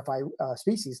to clarify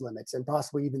species limits and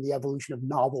possibly even the evolution of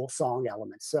novel song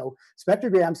elements. So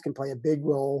spectrograms can play a big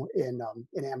role in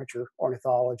amateur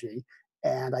ornithology,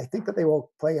 and I think that they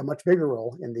will play a much bigger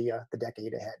role in the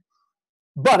decade ahead.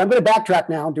 But I'm going to backtrack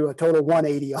now and do a total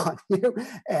 180 on you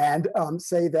and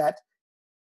say that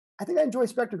I think I enjoy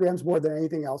spectrograms more than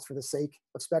anything else for the sake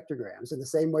of spectrograms. In the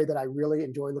same way that I really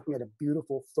enjoy looking at a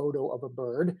beautiful photo of a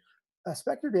bird, a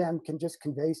spectrogram can just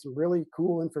convey some really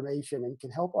cool information and can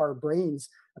help our brains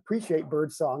appreciate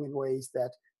birdsong in ways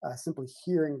that simply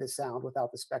hearing the sound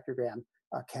without the spectrogram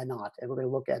cannot. And we're going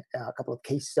to look at a couple of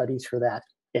case studies for that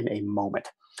in a moment.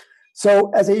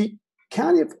 So as a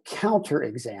kind of counter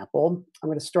example, I'm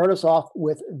going to start us off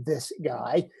with this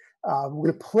guy.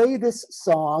 We're going to play this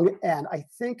song, and I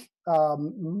think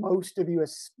most of you,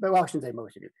 well, I shouldn't say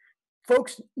most of you,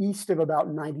 folks east of about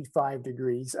 95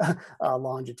 degrees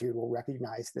longitude will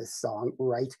recognize this song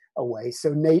right away.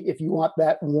 So Nate, if you want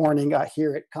that warning,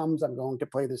 here it comes. I'm going to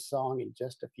play this song in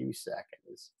just a few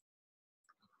seconds.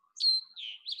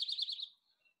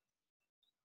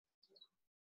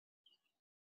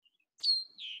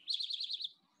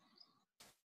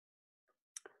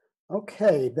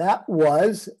 Okay, that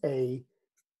was an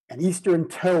eastern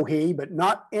towhee, but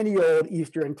not any old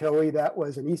eastern towhee. That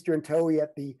was an eastern towhee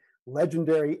at the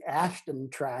legendary Ashton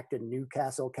Tract in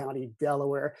Newcastle County,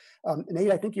 Delaware.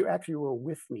 Nate, I think you actually were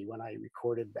with me when I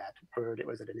recorded that bird. It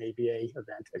was at an ABA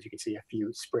event, as you can see, a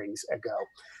few springs ago.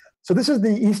 So this is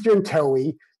the eastern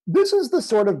towhee. This is the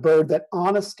sort of bird that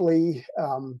honestly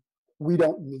we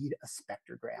don't need a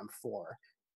spectrogram for.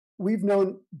 we've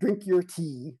known drink your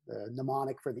tea, the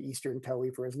mnemonic for the Eastern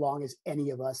towhee, for as long as any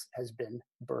of us has been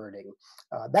birding.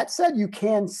 That said, you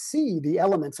can see the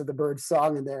elements of the bird's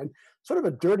song in there, and sort of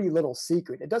a dirty little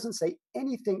secret. It doesn't say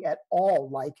anything at all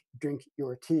like drink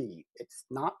your tea. It's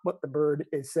not what the bird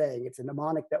is saying. It's a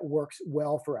mnemonic that works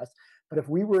well for us. But if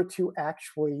we were to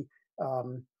actually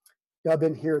dub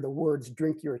in here the words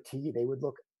drink your tea, they would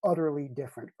look utterly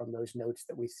different from those notes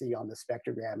that we see on the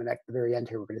spectrogram. And at the very end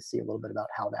here, we're going to see a little bit about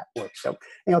how that works. So,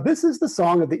 this is the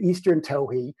song of the Eastern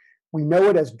towhee. We know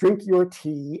it as drink your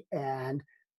tea, and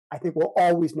I think we'll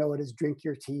always know it as drink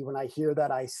your tea. When I hear that,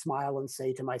 I smile and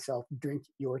say to myself, drink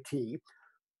your tea.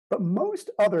 But most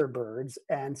other birds,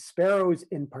 and sparrows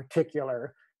in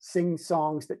particular, sing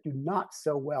songs that do not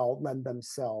so well lend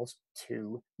themselves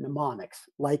to mnemonics,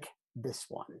 like this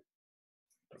one.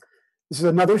 This is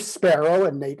another sparrow,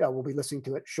 and Nate will be listening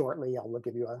to it shortly. I'll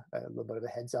give you a little bit of a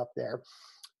heads up there.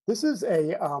 This is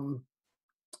a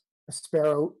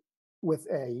sparrow with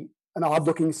an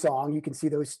odd-looking song. You can see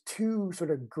those two sort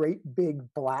of great big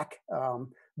black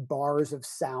bars of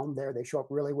sound there. They show up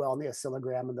really well on the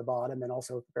oscillogram on the bottom, and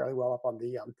also fairly well up on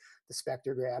the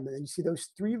spectrogram. And then you see those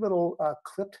three little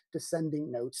clipped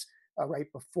descending notes right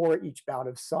before each bout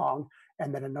of song,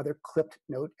 and then another clipped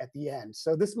note at the end.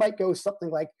 So this might go something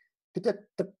like,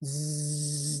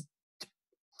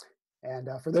 and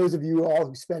for those of you all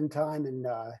who spend time in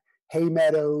hay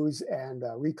meadows and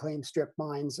reclaimed strip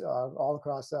mines all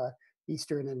across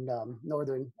eastern and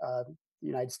northern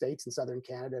United States and southern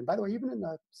Canada, and by the way, even in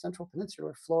the central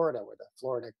peninsula of Florida, where the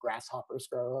Florida grasshopper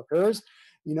sparrow occurs,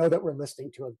 you know that we're listening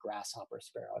to a grasshopper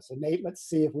sparrow. So Nate, let's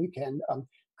see if we can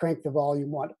crank the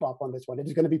volume up on this one. It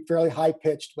is going to be fairly high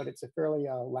pitched, but it's a fairly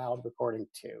loud recording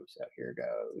too. So here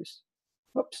goes.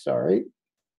 Oops, sorry.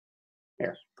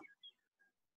 Here.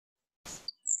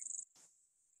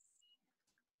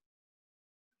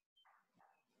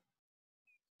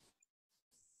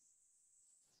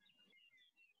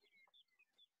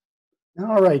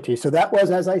 All righty. So that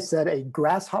was, as I said, a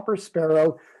grasshopper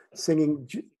sparrow singing.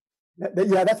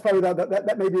 Yeah, that's probably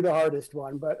that may be the hardest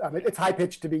one, but it's high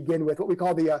pitched to begin with. What we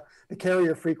call the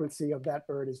carrier frequency of that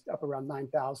bird is up around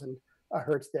 9,000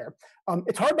 hertz there.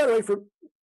 It's hard, by the way, for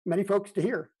many folks to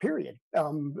hear, period.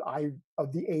 I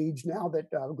of the age now that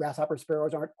grasshopper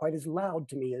sparrows aren't quite as loud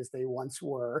to me as they once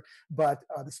were, but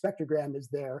the spectrogram is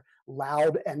there,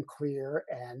 loud and clear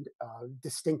and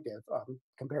distinctive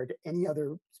compared to any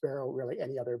other sparrow, really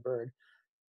any other bird.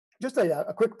 Just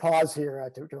a quick pause here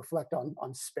to reflect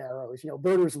on sparrows.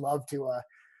 Birders love to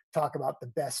talk about the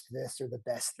best this or the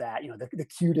best that, the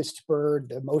cutest bird,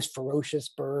 the most ferocious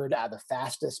bird, the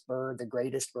fastest bird, the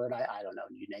greatest bird, I don't know,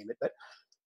 you name it. But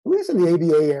at least in the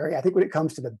ABA area, I think when it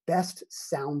comes to the best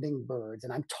sounding birds,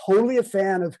 and I'm totally a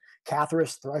fan of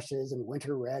Catharus thrushes and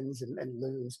winter wrens and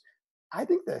loons, I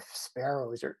think the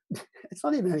sparrows are, it's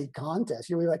not even any contest.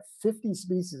 We have like 50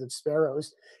 species of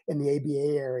sparrows in the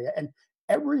ABA area, and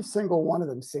every single one of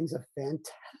them sings a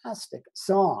fantastic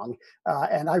song.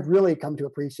 And I've really come to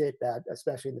appreciate that,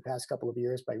 especially in the past couple of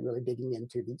years, by really digging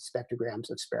into the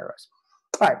spectrograms of sparrows.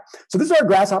 All right, so this is our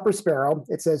grasshopper sparrow.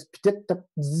 It says tip, tip,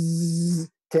 zzz,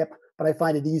 tip, but I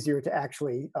find it easier to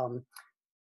actually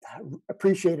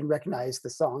appreciate and recognize the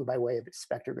song by way of its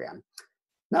spectrogram.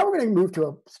 Now we're going to move to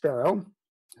a sparrow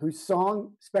whose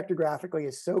song spectrographically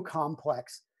is so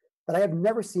complex that I have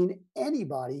never seen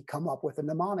anybody come up with a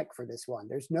mnemonic for this one.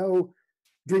 There's no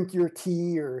drink your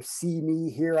tea or see me,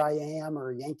 here I am,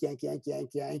 or yank, yank, yank, yank,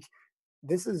 yank.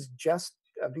 This is just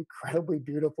an incredibly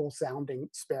beautiful sounding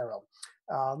sparrow.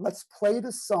 Let's play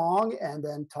the song and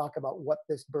then talk about what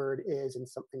this bird is and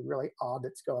something really odd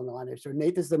that's going on here. So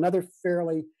Nate, this is another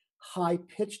fairly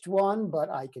high-pitched one, but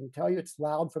I can tell you it's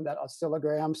loud from that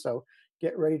oscillogram, so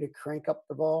get ready to crank up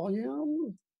the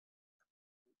volume.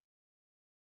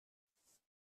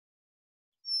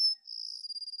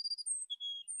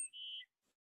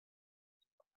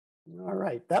 All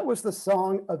right, that was the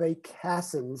song of a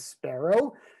Cassin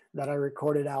sparrow that I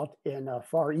recorded out in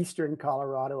far eastern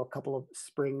Colorado a couple of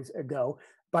springs ago.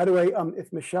 By the way,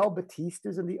 if Michelle Batiste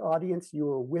is in the audience, you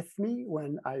were with me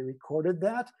when I recorded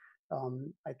that.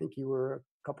 I think you were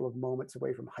a couple of moments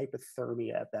away from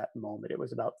hypothermia at that moment. It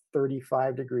was about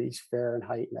 35 degrees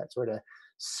Fahrenheit and that sort of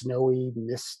snowy,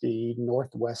 misty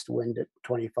northwest wind at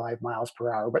 25 miles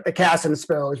per hour. But the Cassin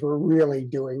sparrows were really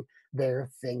doing their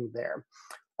thing there.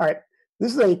 All right,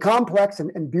 this is a complex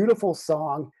and beautiful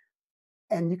song.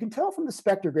 And you can tell from the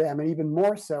spectrogram, and even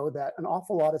more so, that an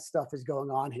awful lot of stuff is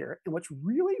going on here. And what's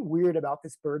really weird about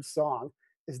this bird's song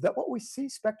is that what we see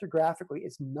spectrographically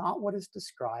is not what is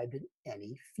described in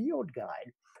any field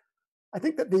guide. I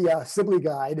think that the Sibley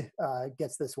Guide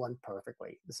gets this one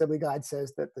perfectly. The Sibley Guide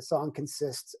says that the song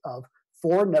consists of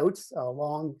 4 notes, a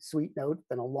long sweet note,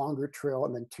 then a longer trill,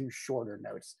 and then 2 shorter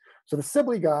notes. So the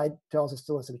Sibley Guide tells us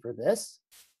to listen for this,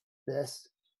 this,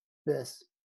 this,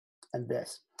 and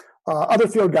this. Other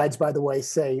field guides, by the way,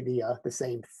 say the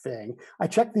same thing. I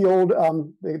checked the old,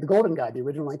 the Golden Guide, the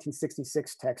original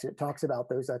 1966 text, and it talks about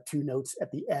those 2 notes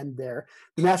at the end there.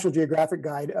 The National Geographic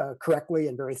Guide correctly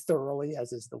and very thoroughly,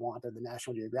 as is the wont of the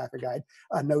National Geographic Guide,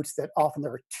 notes that often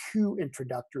there are 2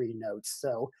 introductory notes.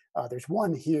 So there's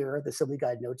one here, the Sibley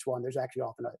Guide notes one. There's actually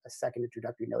often a second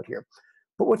introductory note here.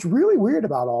 But what's really weird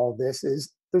about all of this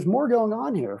is there's more going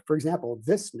on here. For example,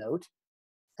 this note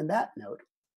and that note.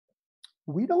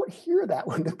 We don't hear that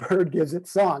when the bird gives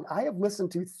its song. I have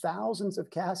listened to thousands of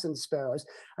Cassin sparrows.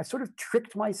 I sort of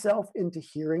tricked myself into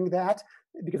hearing that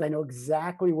because I know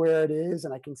exactly where it is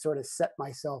and I can sort of set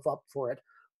myself up for it.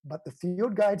 But the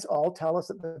field guides all tell us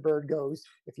that the bird goes,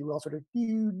 if you will, sort of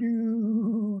do,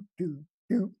 do, do,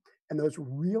 do. And those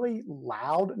really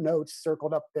loud notes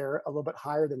circled up there a little bit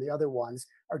higher than the other ones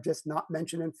are just not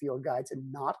mentioned in field guides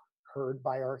and not heard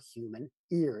by our human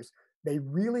ears. They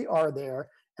really are there.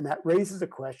 And that raises a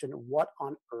question, what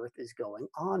on earth is going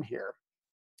on here?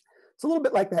 It's a little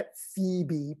bit like that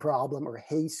Phoebe problem or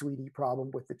Hey Sweetie problem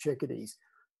with the chickadees.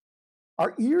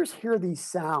 Our ears hear these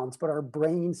sounds, but our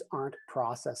brains aren't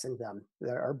processing them.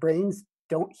 Our brains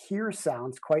don't hear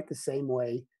sounds quite the same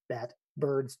way that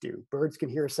birds do. Birds can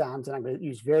hear sounds, and I'm going to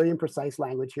use very imprecise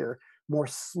language here, more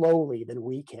slowly than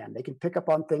we can. They can pick up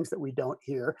on things that we don't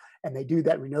hear, and they do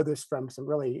that. We know this from some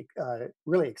really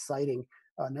exciting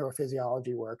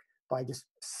neurophysiology work by just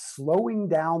slowing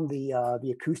down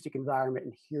the acoustic environment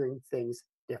and hearing things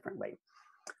differently.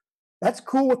 That's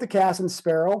cool with the Cassin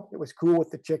sparrow. It was cool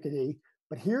with the chickadee.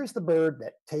 But here's the bird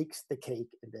that takes the cake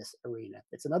in this arena.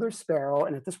 It's another sparrow,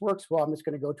 and if this works well, I'm just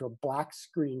going to go to a black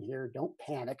screen here. Don't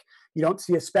panic. You don't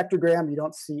see a spectrogram. You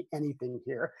don't see anything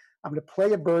here. I'm going to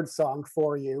play a bird song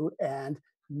for you, and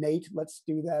Nate, let's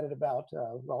do that at about,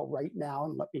 well, right now,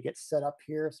 and let me get set up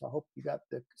here. So I hope you got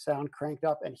the sound cranked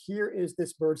up. And here is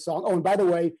this bird song. Oh, and by the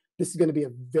way, this is going to be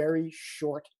a very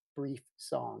short, brief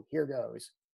song. Here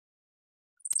goes.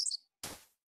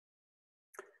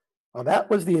 Well, that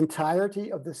was the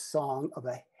entirety of the song of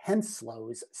a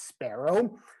Henslow's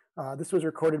sparrow. This was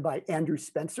recorded by Andrew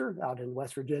Spencer out in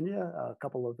West Virginia, a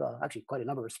couple of, actually quite a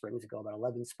number of springs ago, about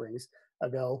 11 springs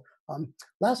ago.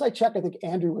 Last I checked, I think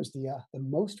Andrew was the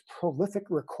most prolific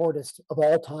recordist of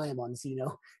all time on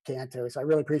Xeno Canto. So I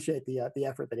really appreciate the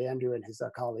effort that Andrew and his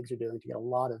colleagues are doing to get a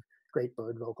lot of great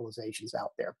bird vocalizations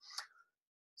out there.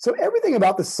 So everything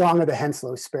about the song of the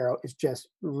Henslow sparrow is just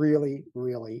really,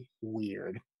 really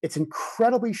weird. It's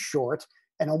incredibly short,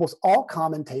 and almost all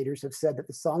commentators have said that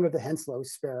the song of the Henslow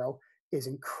sparrow is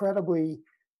incredibly,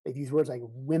 they've used words like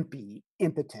wimpy,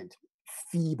 impotent,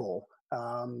 feeble,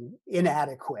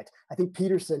 inadequate. I think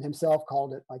Peterson himself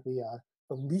called it like the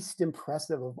least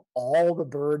impressive of all the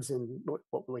birds in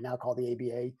what we now call the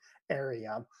ABA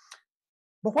area.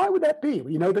 But why would that be?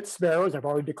 Well, you know that sparrows, I've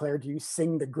already declared to you,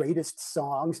 sing the greatest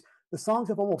songs. The songs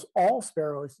of almost all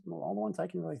sparrows, well, all the ones I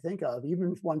can really think of,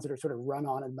 even ones that are sort of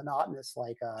run-on and monotonous,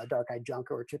 like dark-eyed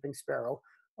junco or chipping sparrow,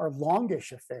 are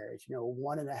longish affairs,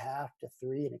 1.5 to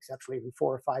 3, and exceptionally even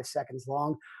 4 or 5 seconds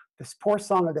long. This poor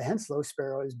song of the Henslow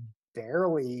sparrow is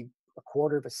barely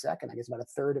 1/4 of a second, I guess about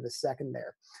 1/3 of a second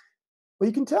there. Well,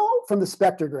 you can tell from the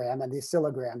spectrogram and the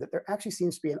oscillogram that there actually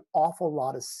seems to be an awful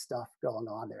lot of stuff going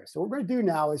on there. So what we're going to do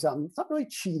now is, it's not really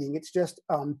cheating, it's just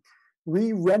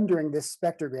re-rendering this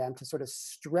spectrogram to sort of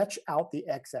stretch out the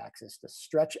x-axis, to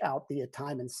stretch out the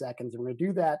time in seconds. And we're going to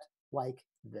do that like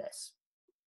this.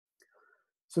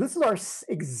 So this is our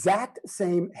exact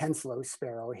same Henslow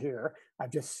sparrow here. I've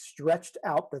just stretched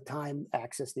out the time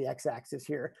axis, the x-axis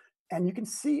here. And you can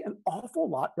see an awful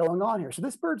lot going on here. So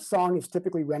this bird's song is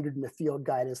typically rendered in the field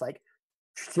guide as like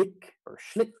schlick or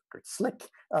schlick or slick.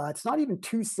 It's not even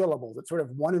 2 syllables. It's sort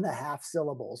of 1.5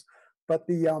 syllables. But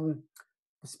the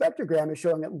spectrogram is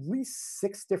showing at least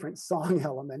 6 different song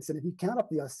elements. And if you count up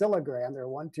the oscillogram, there are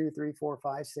 1, 2, 3, 4,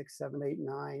 5, 6, 7, 8,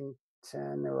 9,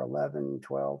 10, or 11,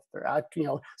 12,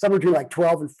 somewhere between like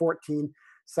 12 and 14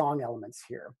 song elements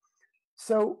here.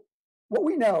 So what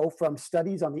we know from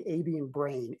studies on the avian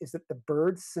brain is that the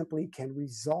birds simply can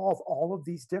resolve all of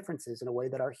these differences in a way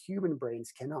that our human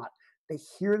brains cannot. They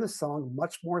hear the song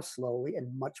much more slowly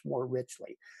and much more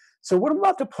richly. So what I'm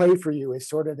about to play for you is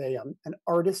sort of an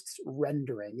artist's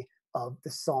rendering of the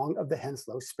song of the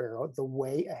Henslow sparrow, the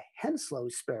way a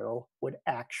Henslow sparrow would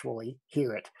actually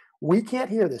hear it. We can't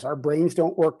hear this. Our brains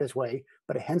don't work this way,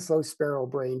 but a Henslow sparrow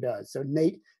brain does. So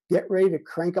Nate, get ready to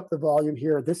crank up the volume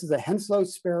here. This is a Henslow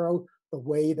sparrow, the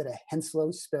way that a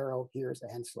Henslow sparrow hears a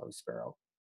Henslow sparrow.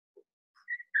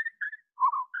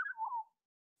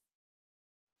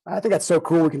 I think that's so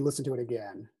cool, we can listen to it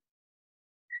again.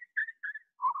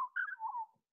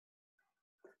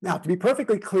 Now, to be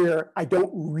perfectly clear, I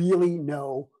don't really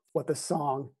know what the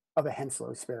song of a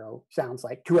Henslow sparrow sounds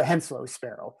like to a Henslow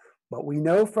sparrow, but we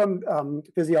know from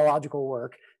physiological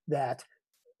work that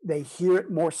they hear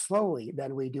it more slowly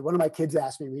than we do. One of my kids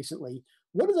asked me recently,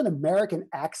 what does an American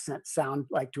accent sound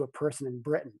like to a person in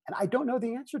Britain? And I don't know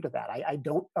the answer to that. I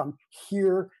don't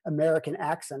hear American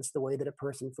accents the way that a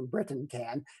person from Britain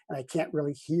can, and I can't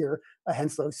really hear a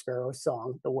Henslow sparrow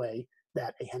song the way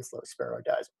that a Henslow sparrow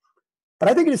does. But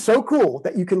I think it is so cool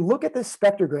that you can look at this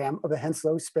spectrogram of a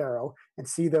Henslow sparrow and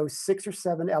see those 6 or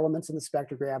 7 elements in the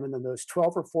spectrogram and then those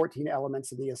 12 or 14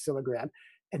 elements in the oscillogram,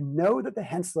 and know that the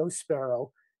Henslow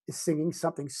sparrow is singing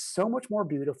something so much more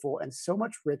beautiful and so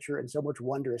much richer and so much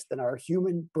wondrous than our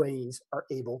human brains are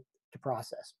able to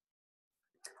process.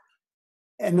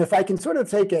 And if I can sort of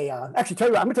take actually tell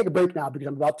you what, I'm going to take a break now because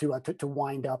I'm about to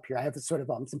wind up here. I have sort of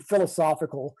some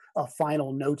philosophical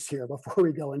final notes here before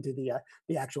we go into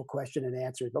the actual question and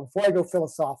answers. But before I go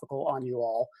philosophical on you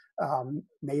all,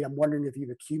 Nate, I'm wondering if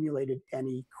you've accumulated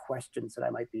any questions that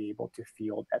I might be able to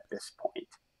field at this point.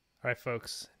 All right,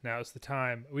 folks, now's the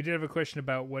time. We did have a question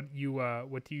about what do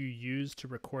you use to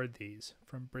record these,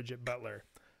 from Bridget Butler,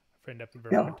 a friend up in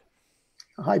Vermont.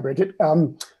 Yeah. Hi, Bridget.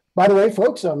 By the way,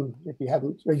 folks, if you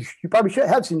haven't, you probably should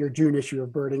have seen your June issue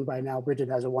of Birding by now. Bridget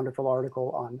has a wonderful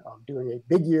article on doing a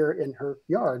big year in her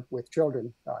yard with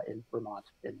children in Vermont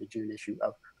in the June issue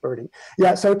of Birding.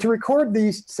 Yeah, so to record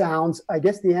these sounds, I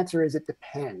guess the answer is it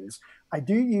depends. I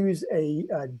do use a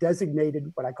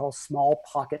designated, what I call small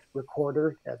pocket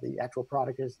recorder. The actual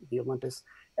product is the Olympus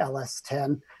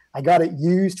LS10. I got it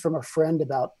used from a friend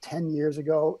about 10 years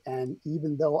ago, and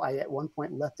even though I at one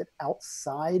point left it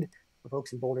outside, for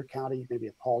folks in Boulder County, you're going to be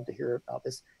appalled to hear about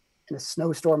this, in a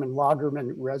snowstorm in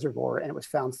Lagerman Reservoir, and it was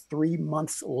found 3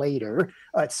 months later.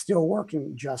 It's still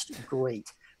working just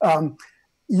great.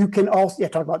 You can also,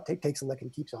 talk about takes a lick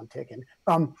and keeps on ticking.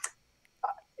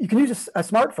 You can use a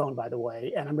smartphone, by the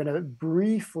way, and I'm going to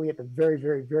briefly at the very,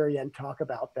 very, very end talk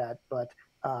about that, but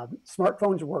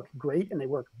smartphones work great and they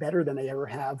work better than they ever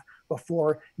have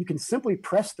before. You can simply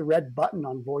press the red button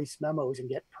on voice memos and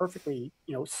get perfectly,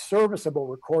 serviceable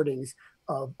recordings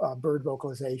of bird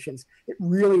vocalizations. It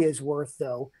really is worth,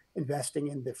 though, investing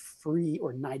in the free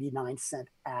or 99-cent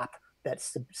app that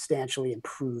substantially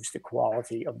improves the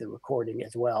quality of the recording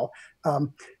as well.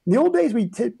 In the old days, we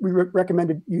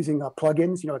recommended using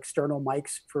plugins, external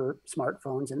mics for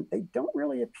smartphones, and they don't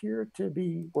really appear to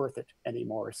be worth it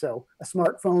anymore. So a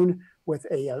smartphone with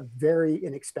a very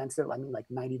inexpensive, I mean like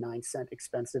 99-cent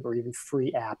expensive or even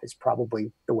free app is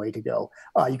probably the way to go.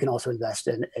 You can also invest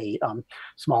in a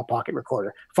small pocket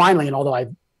recorder. Finally, and although I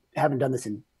haven't done this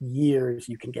in years,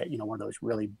 you can get, one of those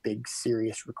really big,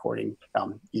 serious recording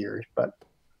ears, but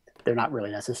they're not really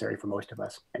necessary for most of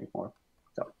us anymore.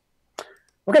 So,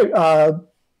 okay.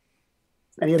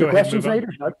 Any other questions later?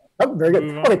 Oh, very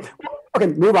good. Okay,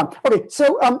 move on. Okay,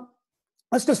 so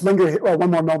let's just linger here,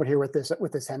 one more moment here with this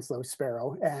Henslow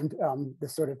sparrow and the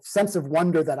sort of sense of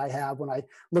wonder that I have when I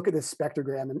look at this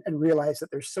spectrogram and realize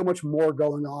that there's so much more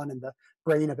going on in the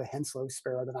brain of a Henslow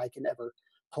sparrow than I can ever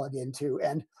plug into.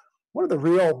 And one of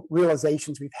the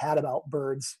realizations we've had about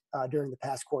birds during the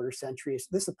past quarter century is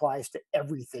this applies to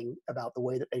everything about the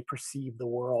way that they perceive the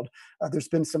world. There's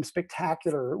been some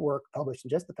spectacular work published in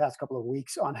just the past couple of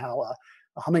weeks on how a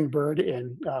hummingbird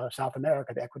in South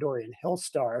America, the Ecuadorian hill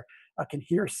star, can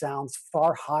hear sounds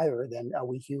far higher than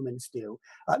we humans do.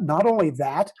 Not only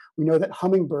that, we know that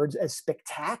hummingbirds, as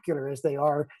spectacular as they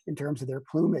are in terms of their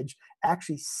plumage,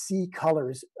 actually see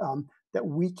colors that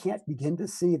we can't begin to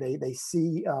see. They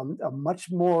see a much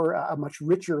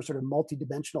richer sort of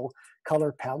multidimensional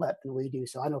color palette than we do.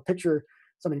 So I know, picture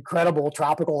some incredible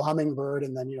tropical hummingbird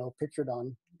and then, pictured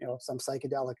on, some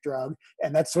psychedelic drug.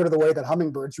 And that's sort of the way that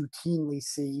hummingbirds routinely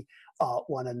see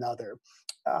one another.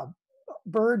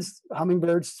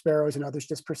 Hummingbirds, sparrows, and others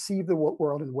just perceive the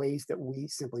world in ways that we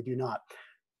simply do not.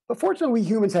 But fortunately, we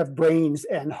humans have brains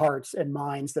and hearts and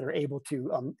minds that are able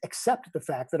to accept the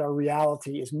fact that our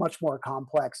reality is much more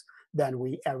complex than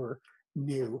we ever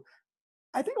knew.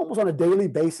 I think almost on a daily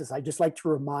basis, I just like to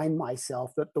remind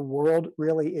myself that the world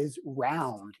really is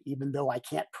round, even though I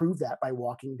can't prove that by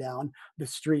walking down the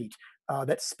street.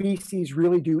 that species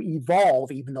really do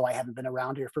evolve, even though I haven't been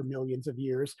around here for millions of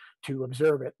years to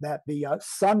observe it, that the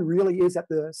sun really is at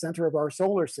the center of our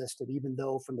solar system, even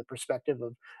though from the perspective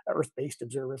of Earth-based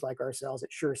observers like ourselves, it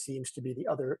sure seems to be the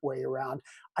other way around.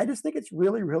 I just think it's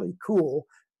really, really cool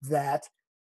that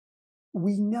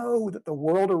we know that the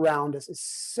world around us is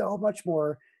so much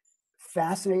more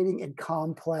fascinating and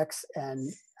complex and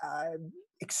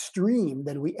extreme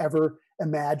than we ever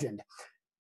imagined.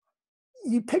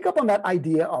 You pick up on that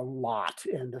idea a lot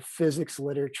in the physics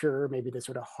literature, maybe the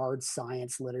sort of hard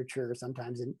science literature,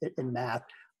 sometimes in math.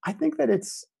 I think that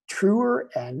it's truer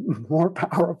and more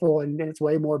powerful, and it's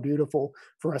way more beautiful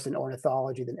for us in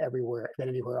ornithology than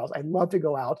anywhere else. I love to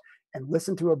go out and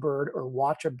listen to a bird or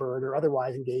watch a bird or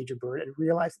otherwise engage a bird and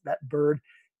realize that that bird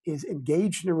is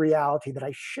engaged in a reality that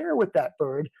I share with that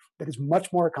bird that is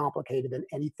much more complicated than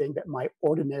anything that my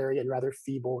ordinary and rather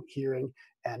feeble hearing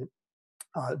and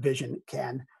vision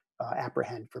can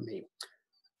apprehend for me.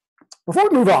 Before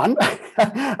we move on,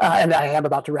 and I am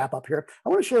about to wrap up here, I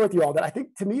want to share with you all that I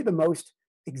think, to me, the most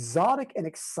exotic and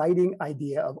exciting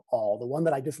idea of all, the one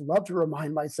that I just love to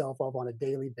remind myself of on a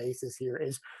daily basis here,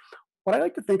 is what I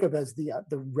like to think of as the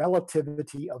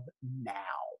relativity of now.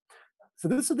 So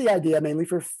this is the idea, mainly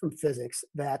from physics,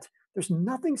 that there's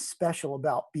nothing special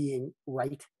about being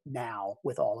right now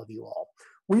with all of you all.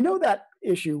 We know that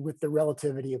issue with the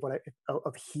relativity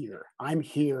of here. I'm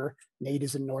here, Nate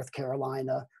is in North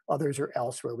Carolina, others are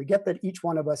elsewhere. We get that each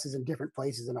one of us is in different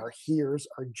places and our heres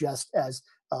are just as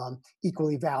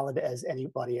equally valid as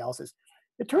anybody else's.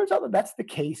 It turns out that that's the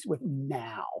case with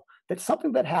now, that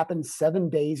something that happened 7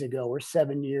 days ago or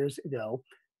 7 years ago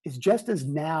is just as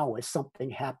now as something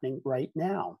happening right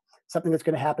now. Something that's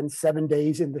going to happen 7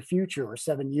 days in the future or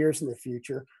 7 years in the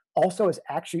future also has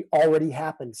actually already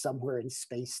happened somewhere in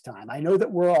space-time. I know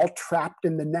that we're all trapped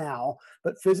in the now,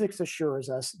 but physics assures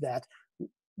us that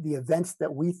the events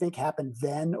that we think happened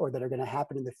then or that are going to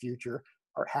happen in the future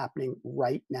are happening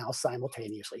right now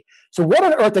simultaneously. So what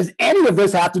on earth does any of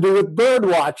this have to do with bird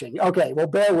watching? Okay, well,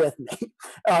 bear with me.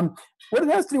 What it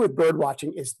has to do with bird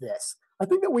watching is this. I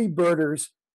think that we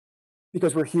birders,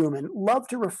 because we're human, love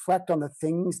to reflect on the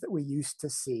things that we used to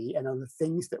see and on the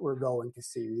things that we're going to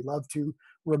see. We love to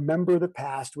remember the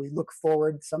past. We look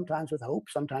forward, sometimes with hope,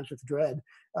 sometimes with dread,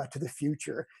 to the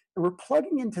future. And we're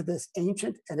plugging into this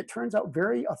ancient, and it turns out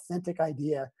very authentic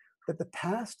idea that the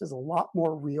past is a lot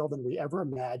more real than we ever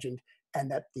imagined,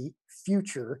 and that the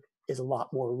future is a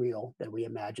lot more real than we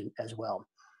imagined as well.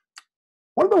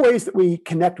 One of the ways that we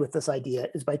connect with this idea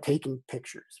is by taking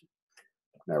pictures.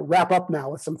 Wrap up now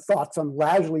with some thoughts on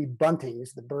Lasley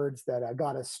buntings, the birds that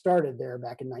got us started there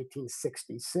back in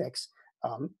 1966.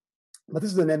 But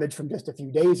this is an image from just a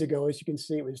few days ago. As you can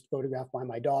see, it was photographed by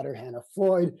my daughter, Hannah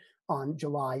Floyd, on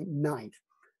July 9th.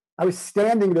 I was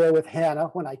standing there with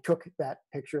Hannah when I took that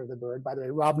picture of the bird. By the way,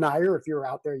 Rob Nyer, if you were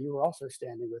out there, you were also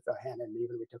standing with Hannah and me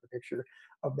when we took a picture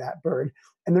of that bird.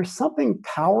 And there's something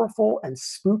powerful and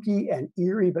spooky and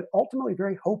eerie, but ultimately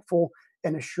very hopeful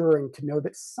and assuring to know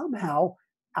that somehow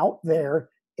out there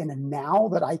in a now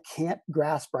that I can't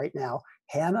grasp right now,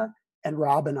 Hannah and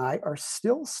Rob and I are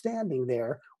still standing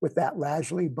there with that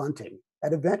Lasley bunting.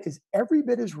 That event is every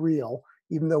bit as real,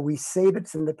 even though we say that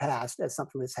it's in the past, as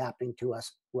something that's happening to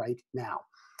us right now.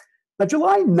 Now,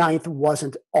 July 9th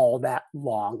wasn't all that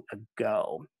long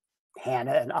ago.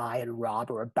 Hannah and I and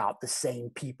Rob are about the same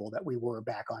people that we were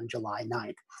back on July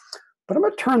 9th. But I'm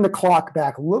going to turn the clock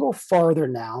back a little farther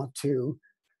now to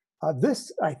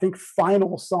this, I think,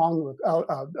 final song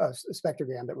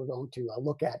spectrogram that we're going to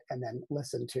look at and then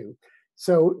listen to.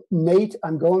 So, Nate,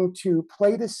 I'm going to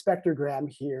play this spectrogram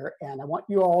here, and I want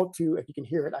you all to, if you can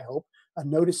hear it, I hope,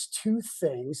 notice two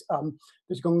things.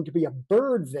 There's going to be a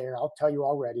bird there, I'll tell you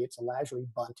already. It's a Lasley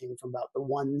bunting from about the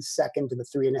 1 second to the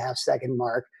 3.5 second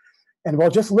mark. And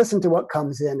we'll just listen to what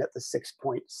comes in at the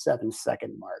 6.7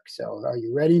 second mark. So, are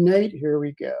you ready, Nate? Here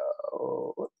we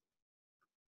go.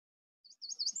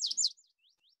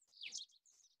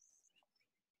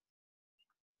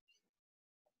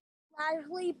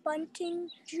 Lasley bunting,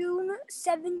 June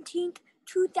 17th,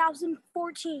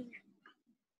 2014.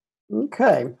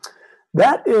 Okay.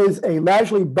 That is a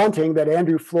Lasley bunting that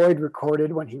Andrew Floyd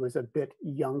recorded when he was a bit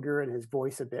younger and his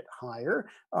voice a bit higher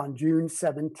on June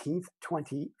 17th,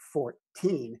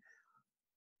 2014.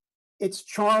 It's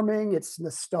charming, it's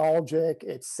nostalgic,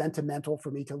 it's sentimental for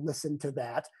me to listen to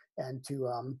that and to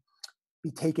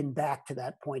be taken back to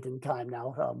that point in time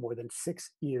now, more than 6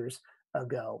 years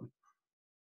ago.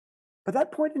 But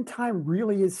that point in time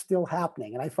really is still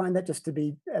happening. And I find that just to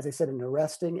be, as I said, an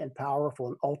arresting and powerful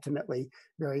and ultimately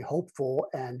very hopeful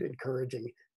and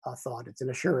encouraging thought. It's an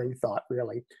assuring thought,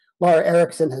 really. Laura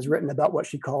Erickson has written about what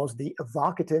she calls the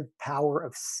evocative power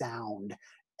of sound.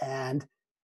 And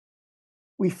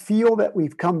we feel that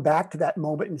we've come back to that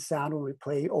moment in sound when we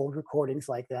play old recordings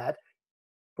like that.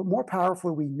 But more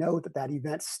powerfully, we know that that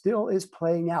event still is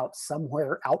playing out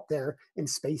somewhere out there in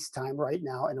space-time right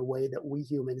now in a way that we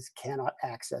humans cannot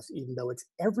access, even though it's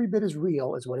every bit as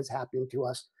real as what is happening to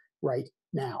us right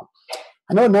now.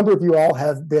 I know a number of you all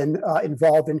have been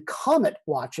involved in comet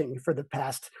watching for the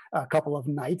past couple of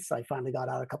nights. I finally got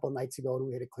out a couple of nights ago and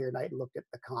we had a clear night and looked at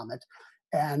the comet.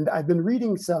 And I've been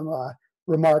reading some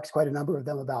remarks, quite a number of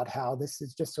them, about how this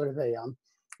is just sort of a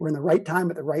we're in the right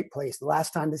time at the right place. The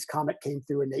last time this comet came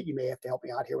through, and Nate, you may have to help me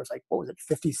out here, was like, what was it,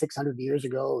 5,600 years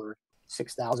ago or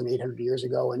 6,800 years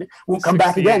ago? And it won't come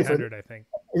back again. I think.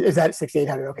 Is that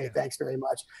 6,800? Okay, yeah. Thanks very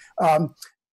much.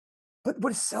 But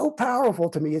what is so powerful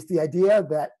to me is the idea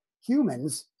that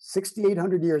humans,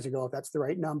 6,800 years ago, if that's the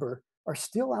right number, are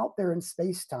still out there in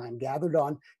space-time, gathered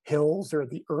on hills or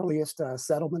the earliest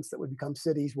settlements that would become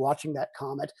cities, watching that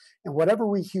comet. And whatever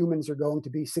we humans are going to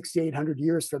be 6,800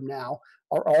 years from now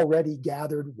are already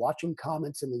gathered watching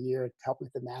comets in the year, help me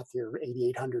with the math here,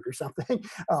 8,800 or something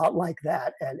like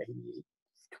that, and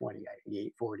 8,820,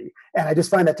 8,840. And I just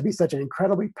find that to be such an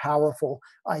incredibly powerful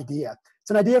idea.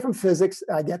 It's an idea from physics.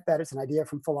 I get that. It's an idea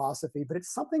from philosophy, but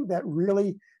it's something that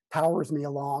really powers me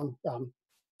along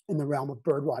in the realm of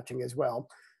bird watching as well.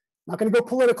 I'm not going to go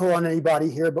political on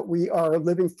anybody here, but we are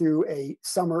living through a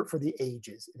summer for the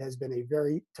ages. It has been a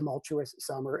very tumultuous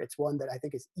summer. It's one that I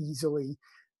think is easily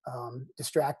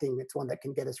distracting. It's one that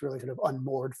can get us really sort of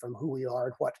unmoored from who we are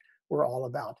and what we're all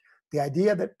about. The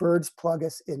idea that birds plug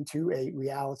us into a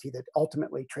reality that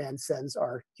ultimately transcends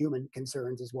our human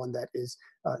concerns is one that is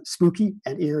spooky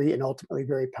and eerie and ultimately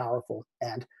very powerful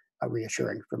and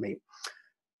reassuring for me.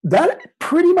 That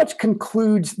pretty much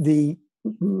concludes the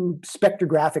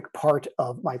spectrographic part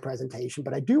of my presentation,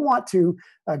 but I do want to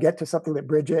get to something that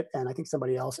Bridget and I think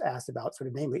somebody else asked about, sort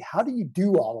of namely, how do you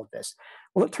do all of this?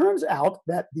 Well, it turns out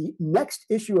that the next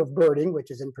issue of Birding,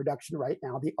 which is in production right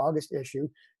now, the August issue,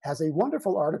 has a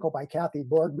wonderful article by Kathy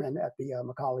Borgman at the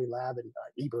Macaulay Lab and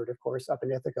eBird, of course, up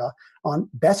in Ithaca, on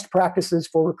best practices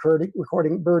for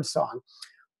recording birdsong.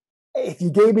 If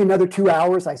you gave me another 2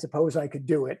 hours, I suppose I could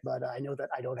do it, but I know that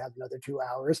I don't have another 2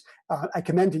 hours. I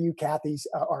commend to you Kathy's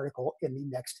article in the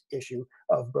next issue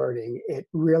of Birding. It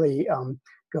really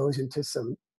goes into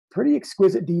some pretty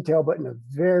exquisite detail, but in a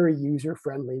very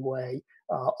user-friendly way,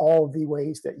 all of the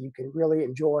ways that you can really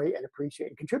enjoy and appreciate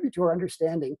and contribute to our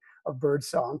understanding of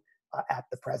birdsong at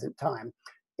the present time.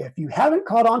 If you haven't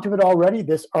caught on to it already,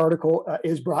 this article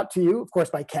is brought to you, of course,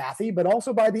 by Kathy, but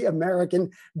also by the American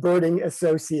Birding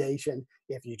Association.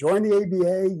 If you join the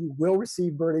ABA, you will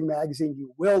receive Birding Magazine.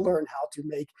 You will learn how to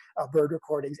make bird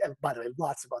recordings. And by the way,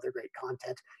 lots of other great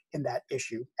content in that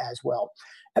issue as well.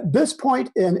 At this point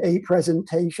in a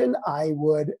presentation, I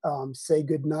would say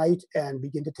goodnight and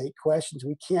begin to take questions.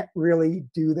 We can't really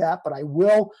do that, but I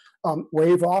will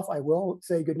wave off. I will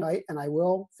say goodnight, and I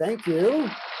will thank you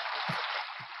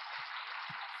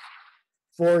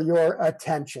for your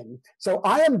attention. So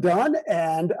I am done,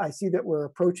 and I see that we're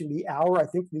approaching the hour. I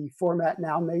think the format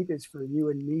now, Nate, is for you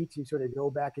and me to sort of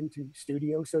go back into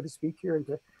studio, so to speak, here and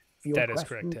to field questions. That is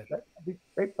correct, Ted. That'd be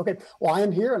great. Okay, well, I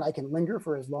am here, and I can linger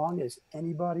for as long as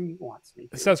anybody wants me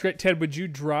to. Sounds great. Ted, would you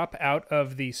drop out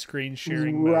of the screen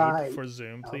sharing mode for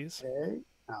Zoom, please? Okay,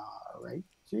 all right.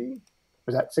 See,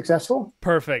 was that successful?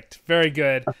 Perfect. Very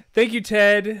good. Thank you,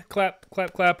 Ted. Clap,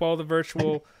 clap, clap, all the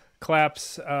virtual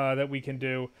claps that we can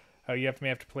do. You may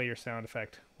have to play your sound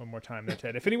effect one more time there,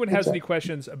 Ted. If anyone has any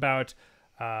questions about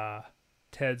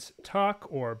Ted's talk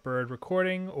or bird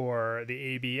recording or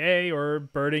the ABA or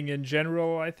birding in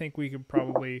general, I think we could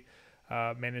probably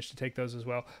manage to take those as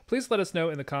well. Please let us know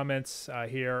in the comments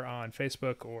here on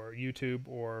Facebook or YouTube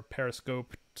or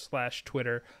Periscope /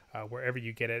 Twitter, wherever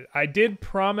you get it. I did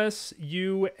promise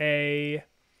you I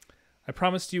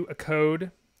promised you a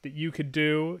code that you could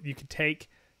take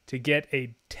to get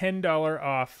a $10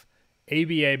 off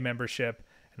ABA membership,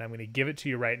 and I'm going to give it to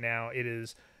you right now. It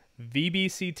is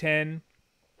VBC10.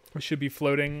 It should be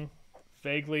floating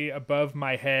vaguely above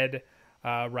my head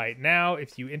right now.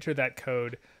 If you enter that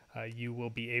code, you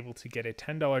will be able to get a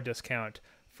 $10 discount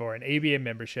for an ABA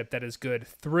membership that is good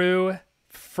through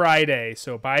Friday,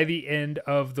 so by the end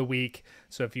of the week.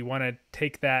 So if you want to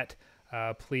take that,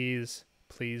 please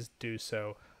do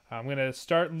so. I'm going to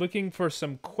start looking for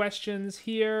some questions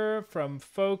here from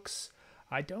folks.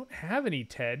 I don't have any,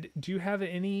 Ted. Do you have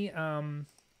any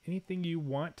anything you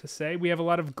want to say? We have a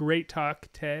lot of great talk,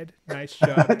 Ted. Nice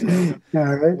job, Ted.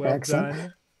 All right, well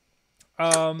excellent.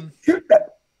 done.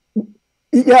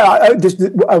 Yeah, just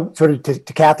sort of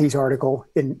to Kathy's article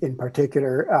in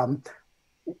particular,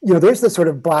 there's this sort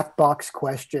of black box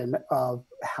question of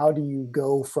how do you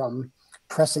go from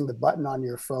pressing the button on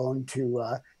your phone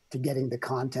to getting the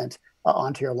content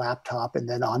onto your laptop and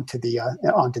then onto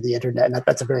the internet, and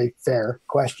that's a very fair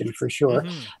question for sure.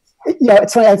 Mm-hmm.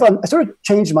 It's funny. I sort of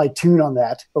changed my tune on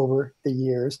that over the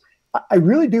years. I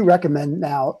really do recommend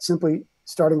now simply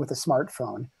starting with a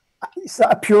smartphone.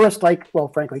 A purist like, well,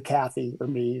 frankly, Kathy or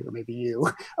me or maybe you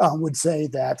would say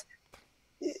that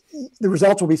the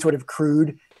results will be sort of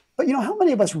crude. But how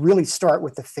many of us really start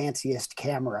with the fanciest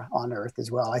camera on earth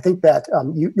as well? I think that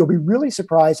you'll be really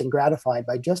surprised and gratified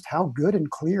by just how good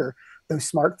and clear those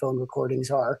smartphone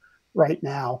recordings are right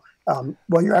now.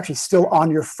 While you're actually still on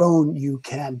your phone, you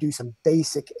can do some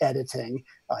basic editing.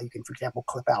 You can, for example,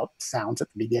 clip out sounds at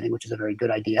the beginning, which is a very good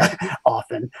idea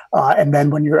often. And then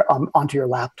when you're onto your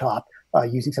laptop,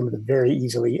 using some of the very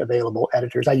easily available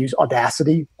editors. I use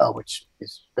Audacity, which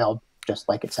is spelled just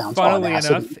like it sounds. Funnily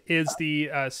enough, is the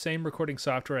same recording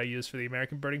software I use for the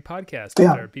American Birding Podcast.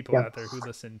 Yeah, there are people out there who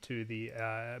listen to the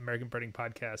American Birding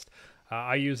Podcast.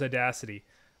 I use Audacity.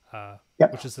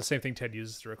 Which is the same thing Ted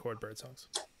uses to record bird songs.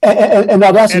 And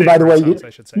Audacity, by the way, songs, I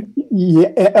should say.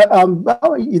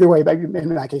 Well, either way,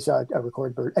 in my case,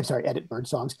 edit bird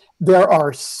songs. There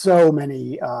are so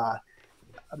many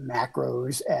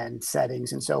macros and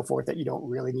settings and so forth that you don't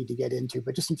really need to get into,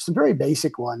 but just some very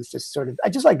basic ones. Just sort of, I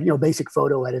just like basic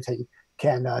photo editing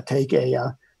can take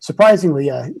a surprisingly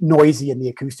noisy in the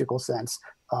acoustical sense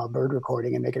bird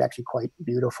recording and make it actually quite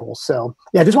beautiful. So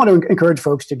yeah, I just want to encourage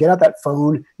folks to get out that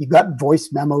phone. You've got voice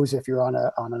memos if you're on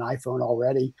an iPhone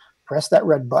already. Press that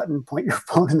red button, point your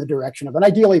phone in the direction of an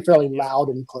ideally fairly loud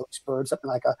and close bird, something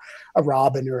like a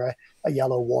robin or a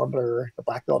yellow warbler, a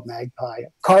black-billed magpie,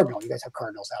 cardinal. You guys have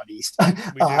cardinals out east,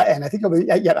 and I think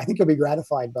you'll be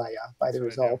gratified by the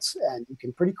results, and you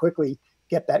can pretty quickly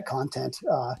get that content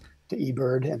to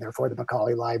eBird and therefore the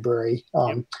Macaulay Library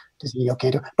to Zeno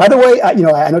Canto. By the way, I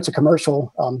know it's a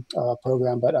commercial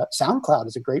program, but SoundCloud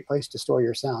is a great place to store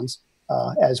your sounds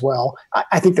as well.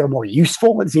 I think they're more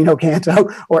useful at Zeno Canto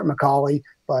or at Macaulay,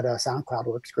 but SoundCloud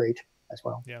works great as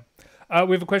well. Yeah.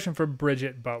 We have a question from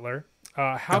Bridget Butler.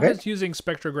 How has using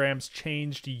spectrograms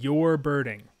changed your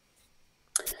birding?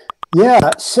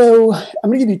 Yeah, so I'm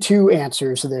going to give you two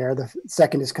answers there. The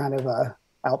second is kind of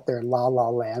out there in la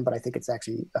land, but I think it's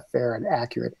actually a fair and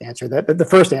accurate answer. The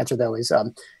first answer, though, is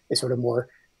sort of more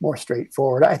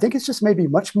straightforward. I think it's just maybe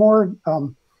much more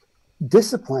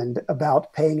disciplined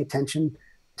about paying attention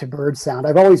to bird sound.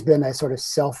 I've always been a sort of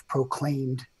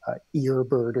self-proclaimed ear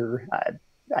birder.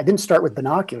 I didn't start with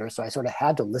binoculars, so I sort of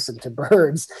had to listen to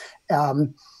birds.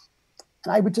 And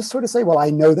I would just sort of say, well, I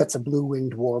know that's a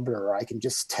blue-winged warbler, or I can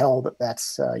just tell that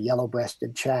that's a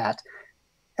yellow-breasted chat.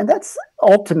 And that's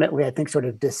ultimately, I think, sort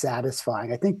of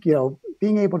dissatisfying. I think,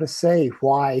 being able to say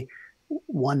why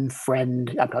one friend,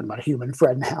 I'm talking about a human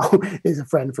friend now, is a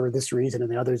friend for this reason and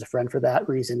the other is a friend for that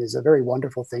reason is a very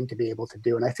wonderful thing to be able to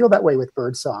do. And I feel that way with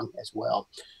birdsong as well.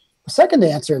 The second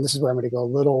answer, and this is where I'm going to go a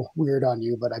little weird on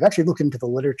you, but I've actually looked into the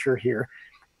literature here,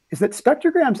 is that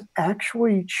spectrograms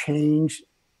actually change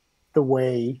the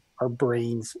way our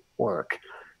brains work.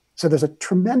 So there's a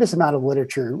tremendous amount of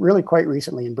literature, really quite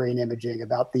recently in brain imaging,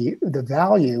 about the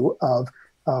value of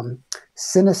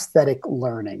synesthetic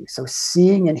learning. So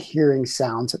seeing and hearing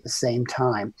sounds at the same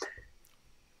time.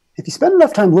 If you spend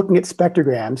enough time looking at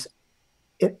spectrograms,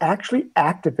 it actually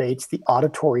activates the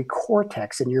auditory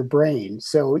cortex in your brain.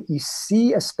 So you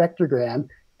see a spectrogram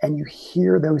and you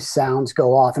hear those sounds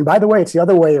go off. And by the way, it's the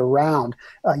other way around.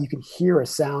 You can hear a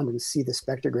sound and see the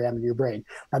spectrogram in your brain.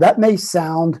 Now that may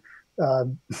sound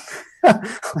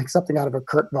like something out of a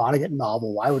Kurt Vonnegut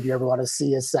novel. Why would you ever want to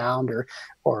see a sound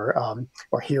or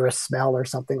hear a smell or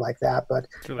something like that? But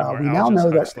really we now know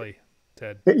Huxley,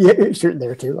 that sure,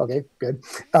 there too. Okay, good.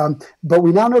 But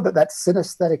we now know that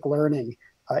synesthetic learning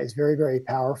is very, very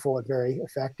powerful and very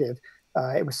effective.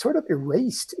 It was sort of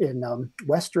erased in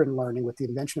Western learning with the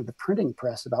invention of the printing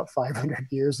press about 500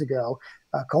 years ago.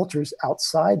 Cultures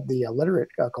outside the literate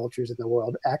cultures in the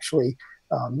world actually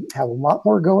have a lot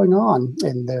more going on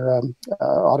in their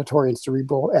auditory and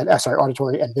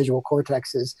visual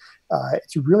cortexes.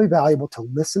 It's really valuable to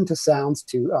listen to sounds,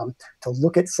 to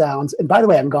look at sounds. And by the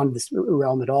way, I haven't gone to this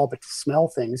realm at all, but to smell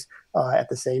things at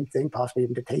the same thing, possibly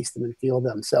even to taste them and feel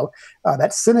them. So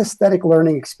that synesthetic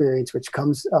learning experience, which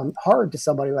comes hard to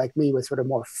somebody like me with sort of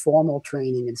more formal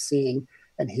training in seeing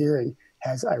and hearing,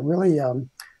 has really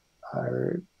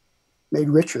made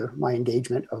richer my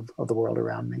engagement of the world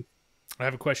around me. I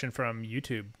have a question from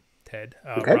YouTube, Ted,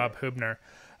 Okay. Rob Hubner.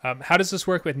 How does this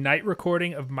work with night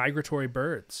recording of migratory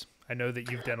birds? I know that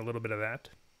you've done a little bit of that.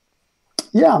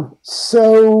 Yeah.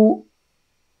 So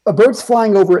a bird's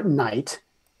flying over at night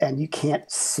and you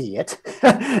can't see it.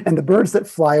 And the birds that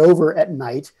fly over at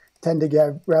night tend to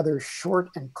get rather short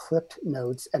and clipped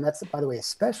notes. And that's, by the way,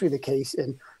 especially the case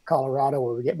in Colorado,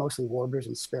 where we get mostly warblers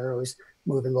and sparrows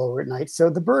moving over at night. So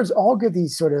the birds all give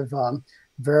these sort of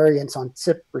variants on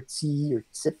tsip or tee or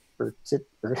tsip or tsip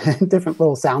or different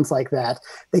little sounds like that.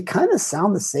 They kind of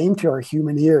sound the same to our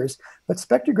human ears, but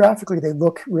spectrographically, they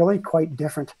look really quite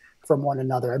different from one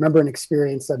another. I remember an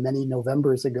experience many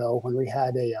Novembers ago when we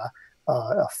had a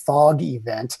fog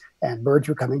event and birds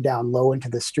were coming down low into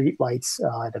the streetlights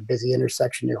at a busy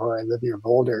intersection near where I live, near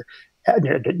Boulder,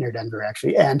 near Denver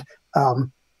actually. And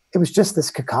it was just this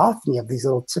cacophony of these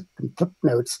little tip and flip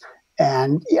notes.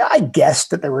 And yeah, I guessed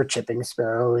that there were chipping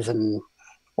sparrows and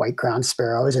white-crowned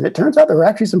sparrows. And it turns out there were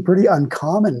actually some pretty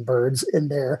uncommon birds in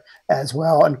there as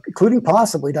well, including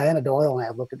possibly, Diana Doyle and I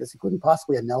have looked at this, including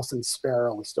possibly a Nelson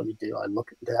sparrow. We still need to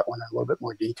look into that one in a little bit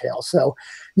more detail. So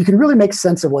you can really make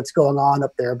sense of what's going on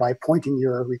up there by pointing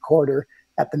your recorder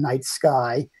at the night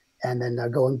sky and then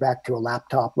going back to a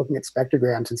laptop, looking at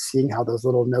spectrograms and seeing how those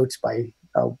little notes by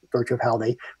virtue of how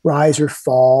they rise or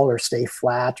fall or stay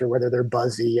flat, or whether they're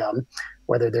buzzy,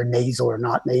 whether they're nasal or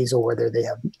not nasal, whether they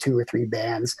have 2 or 3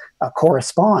 bands,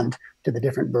 correspond to the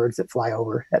different birds that fly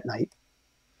over at night.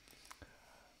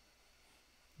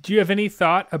 Do you have any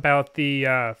thought about the,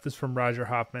 this is from Roger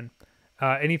Hoffman,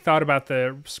 any thought about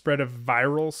the spread of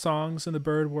viral songs in the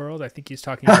bird world? I think he's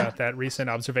talking about that recent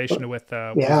observation with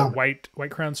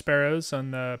white-crowned sparrows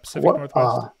on the Pacific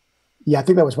Northwest. Yeah, I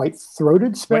think that was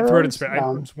white-throated sparrows. White-throated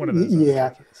sparrows. One of those.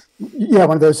 Yeah,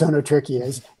 one of those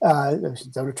zonotrichias.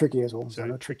 Zonotrichias, well,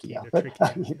 zonotrichia.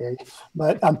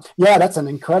 But yeah, that's an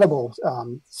incredible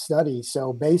study.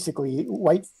 So basically,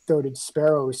 white-throated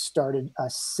sparrows started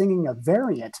singing a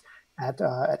variant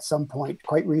at some point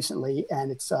quite recently,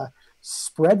 and it's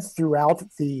spread throughout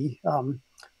the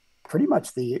pretty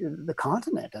much the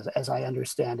continent, as I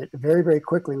understand it, very, very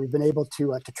quickly. We've been able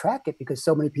to track it because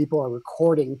so many people are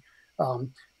recording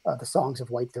the songs of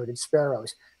white-throated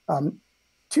sparrows.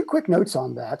 2 quick notes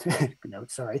on that.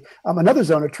 Another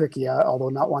zonotrichia, although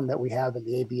not one that we have in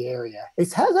the ABA area.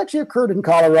 It has actually occurred in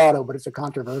Colorado, but it's a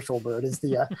controversial bird. Is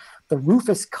the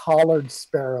rufous collared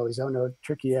sparrow,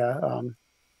 Zonotrichia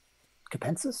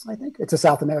capensis, I think. It's a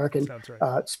South American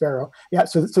sparrow. Yeah,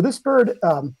 so this bird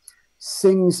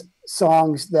sings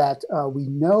songs that we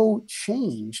know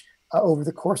change over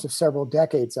the course of several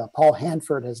decades. Paul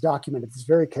Hanford has documented this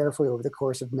very carefully over the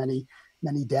course of many,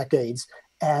 many decades.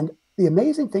 And the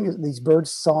amazing thing is these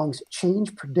birds' songs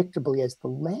change predictably as the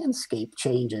landscape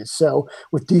changes. So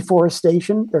with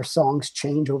deforestation, their songs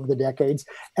change over the decades.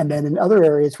 And then in other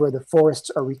areas where the forests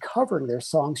are recovering, their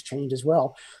songs change as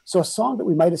well. So a song that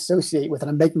we might associate with, and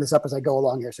I'm making this up as I go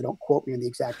along here, so don't quote me on the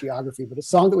exact geography, but a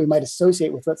song that we might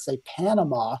associate with, let's say,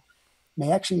 Panama, may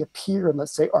actually appear in,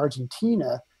 let's say,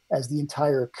 Argentina, as the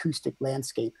entire acoustic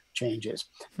landscape changes.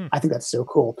 I think that's so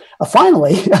cool.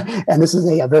 Finally, and this is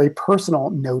a very personal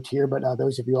note here, but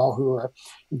those of you all who are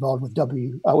involved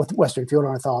with Western field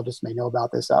ornithologists may know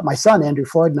about this. My son, Andrew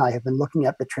Floyd, and I have been looking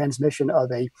at the transmission of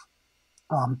a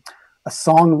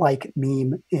song-like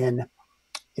meme in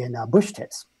bush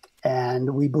tits.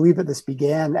 And we believe that this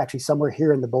began actually somewhere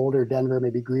here in the Boulder, Denver,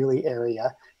 maybe Greeley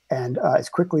area, and is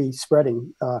quickly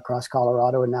spreading across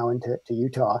Colorado and now into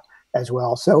Utah as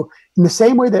well. So in the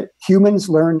same way that humans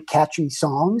learn catchy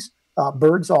songs,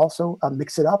 birds also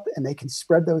mix it up and they can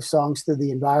spread those songs through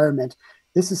the environment.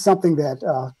 This is something that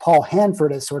Paul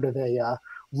Hanford, as sort of a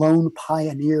lone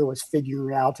pioneer, was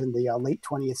figuring out in the late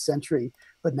 20th century.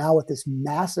 But now with this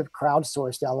massive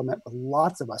crowdsourced element with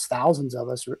lots of us, thousands of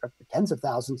us, or tens of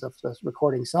thousands of us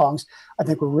recording songs, I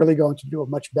think we're really going to do a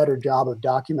much better job of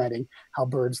documenting how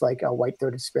birds like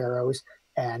white-throated sparrows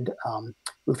and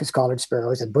rufous-collared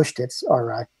sparrows and bush tits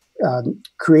are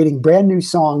creating brand new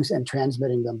songs and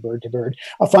transmitting them bird to bird.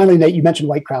 Finally, Nate, you mentioned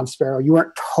white-crowned sparrow. You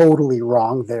weren't totally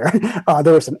wrong there.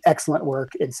 There was some excellent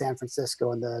work in San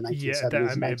Francisco in the 1970s.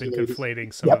 Yeah, I may have been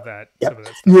conflating some of that. Yep. Some of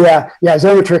that stuff. Yeah.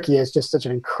 Zonotrichia is just such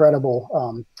an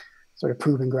incredible sort of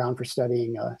proving ground for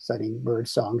studying bird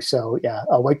songs. So yeah,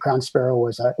 a white-crowned sparrow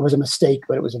was a mistake,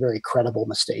 but it was a very credible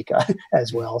mistake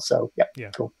as well. So yeah.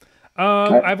 Cool.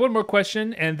 I have one more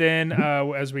question, and then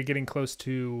as we're getting close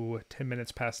to 10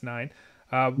 minutes past 9,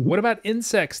 what about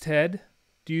insects, Ted?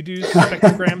 Do you do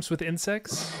spectrograms with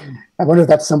insects? I wonder if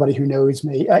that's somebody who knows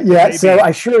me. Yeah, maybe. So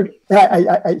I sure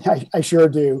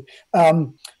do.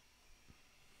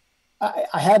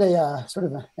 I had a sort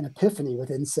of an epiphany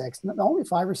with insects only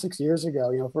 5 or 6 years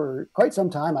ago. For quite some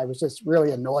time, I was just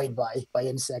really annoyed by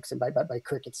insects and by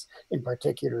crickets in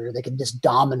particular. They can just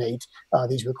dominate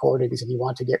these recordings, and you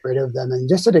want to get rid of them. And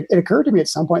just it occurred to me at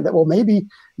some point that, well, maybe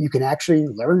you can actually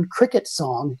learn cricket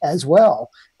song as well.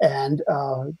 And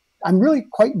I'm really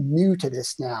quite new to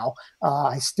this now.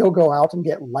 I still go out and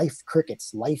get life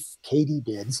crickets, life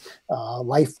katydids,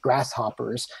 life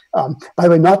grasshoppers. By the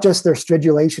way, not just their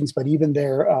stridulations, but even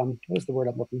their, what's the word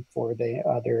I'm looking for?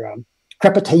 Their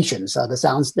crepitations, the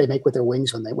sounds they make with their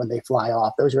wings when they fly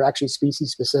off. Those are actually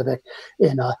species specific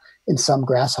in some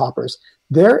grasshoppers.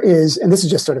 There is, and this is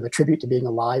just sort of a tribute to being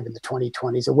alive in the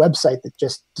 2020s, a website that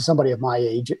just to somebody of my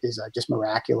age is just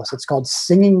miraculous. It's called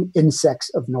Singing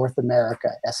Insects of North America,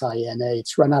 SINA.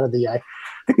 It's run out of the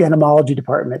entomology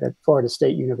department at Florida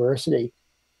State University.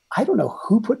 I don't know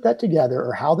who put that together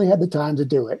or how they had the time to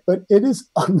do it, but it is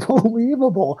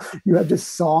unbelievable. You have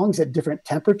just songs at different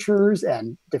temperatures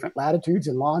and different latitudes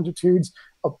and longitudes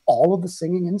of all of the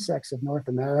singing insects of North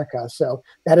America. So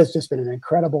that has just been an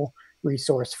incredible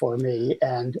resource for me.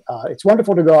 And it's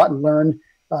wonderful to go out and learn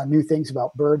new things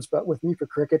about birds, but with me for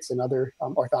crickets and other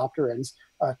orthopterans,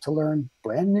 to learn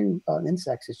brand new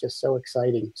insects is just so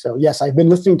exciting. So yes, I've been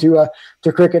listening to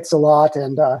crickets a lot,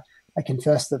 and I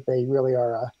confess that they really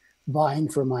are vying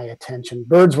for my attention.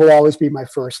 Birds will always be my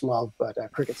first love, but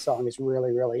cricket song is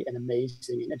really, really an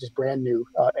amazing and just brand new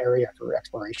area for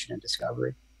exploration and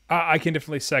discovery. I can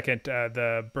definitely second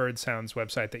the Bird Sounds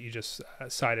website that you just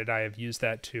cited. I have used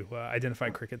that to identify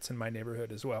crickets in my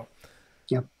neighborhood as well.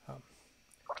 Yep.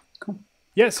 Cool.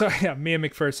 Yeah, so yeah, Mia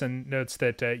McPherson notes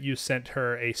that you sent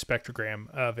her a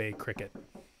spectrogram of a cricket.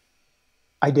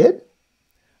 I did?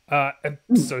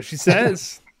 So she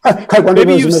says.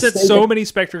 Maybe you've sent so many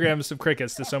spectrograms of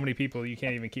crickets to so many people you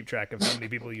can't even keep track of how many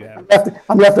people you have.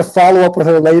 I'm going to have to follow up with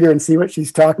her later and see what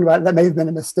she's talking about. That may have been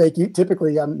a mistake.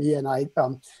 Typically, Mia and I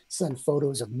send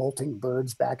photos of molting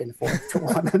birds back and forth to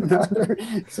one another.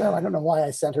 So I don't know why I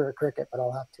sent her a cricket, but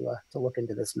I'll have to look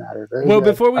into this matter.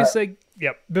 Before we say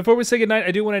goodnight,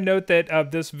 I do want to note that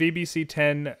this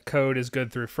VBC10 code is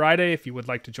good through Friday if you would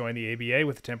like to join the ABA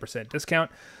with a 10%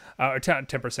 discount. Or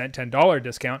 $10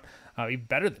 discount, even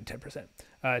better than 10%.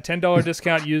 $10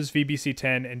 discount, use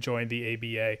VBC10 and join the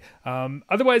ABA.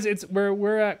 Otherwise,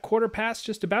 we're at quarter past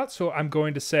just about, so I'm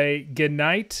going to say good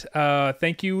night.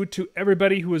 Thank you to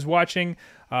everybody who is watching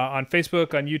on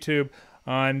Facebook, on YouTube,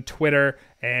 on Twitter,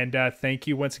 and thank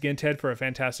you once again, Ted, for a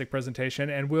fantastic presentation.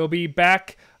 And we'll be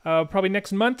back probably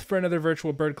next month for another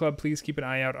virtual bird club. Please keep an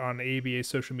eye out on ABA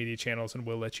social media channels, and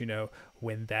we'll let you know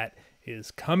when that is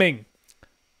coming.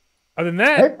 Other than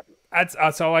that,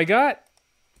 that's all I got.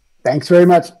 Thanks very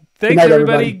much. Thanks,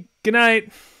 everybody. Good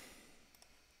night.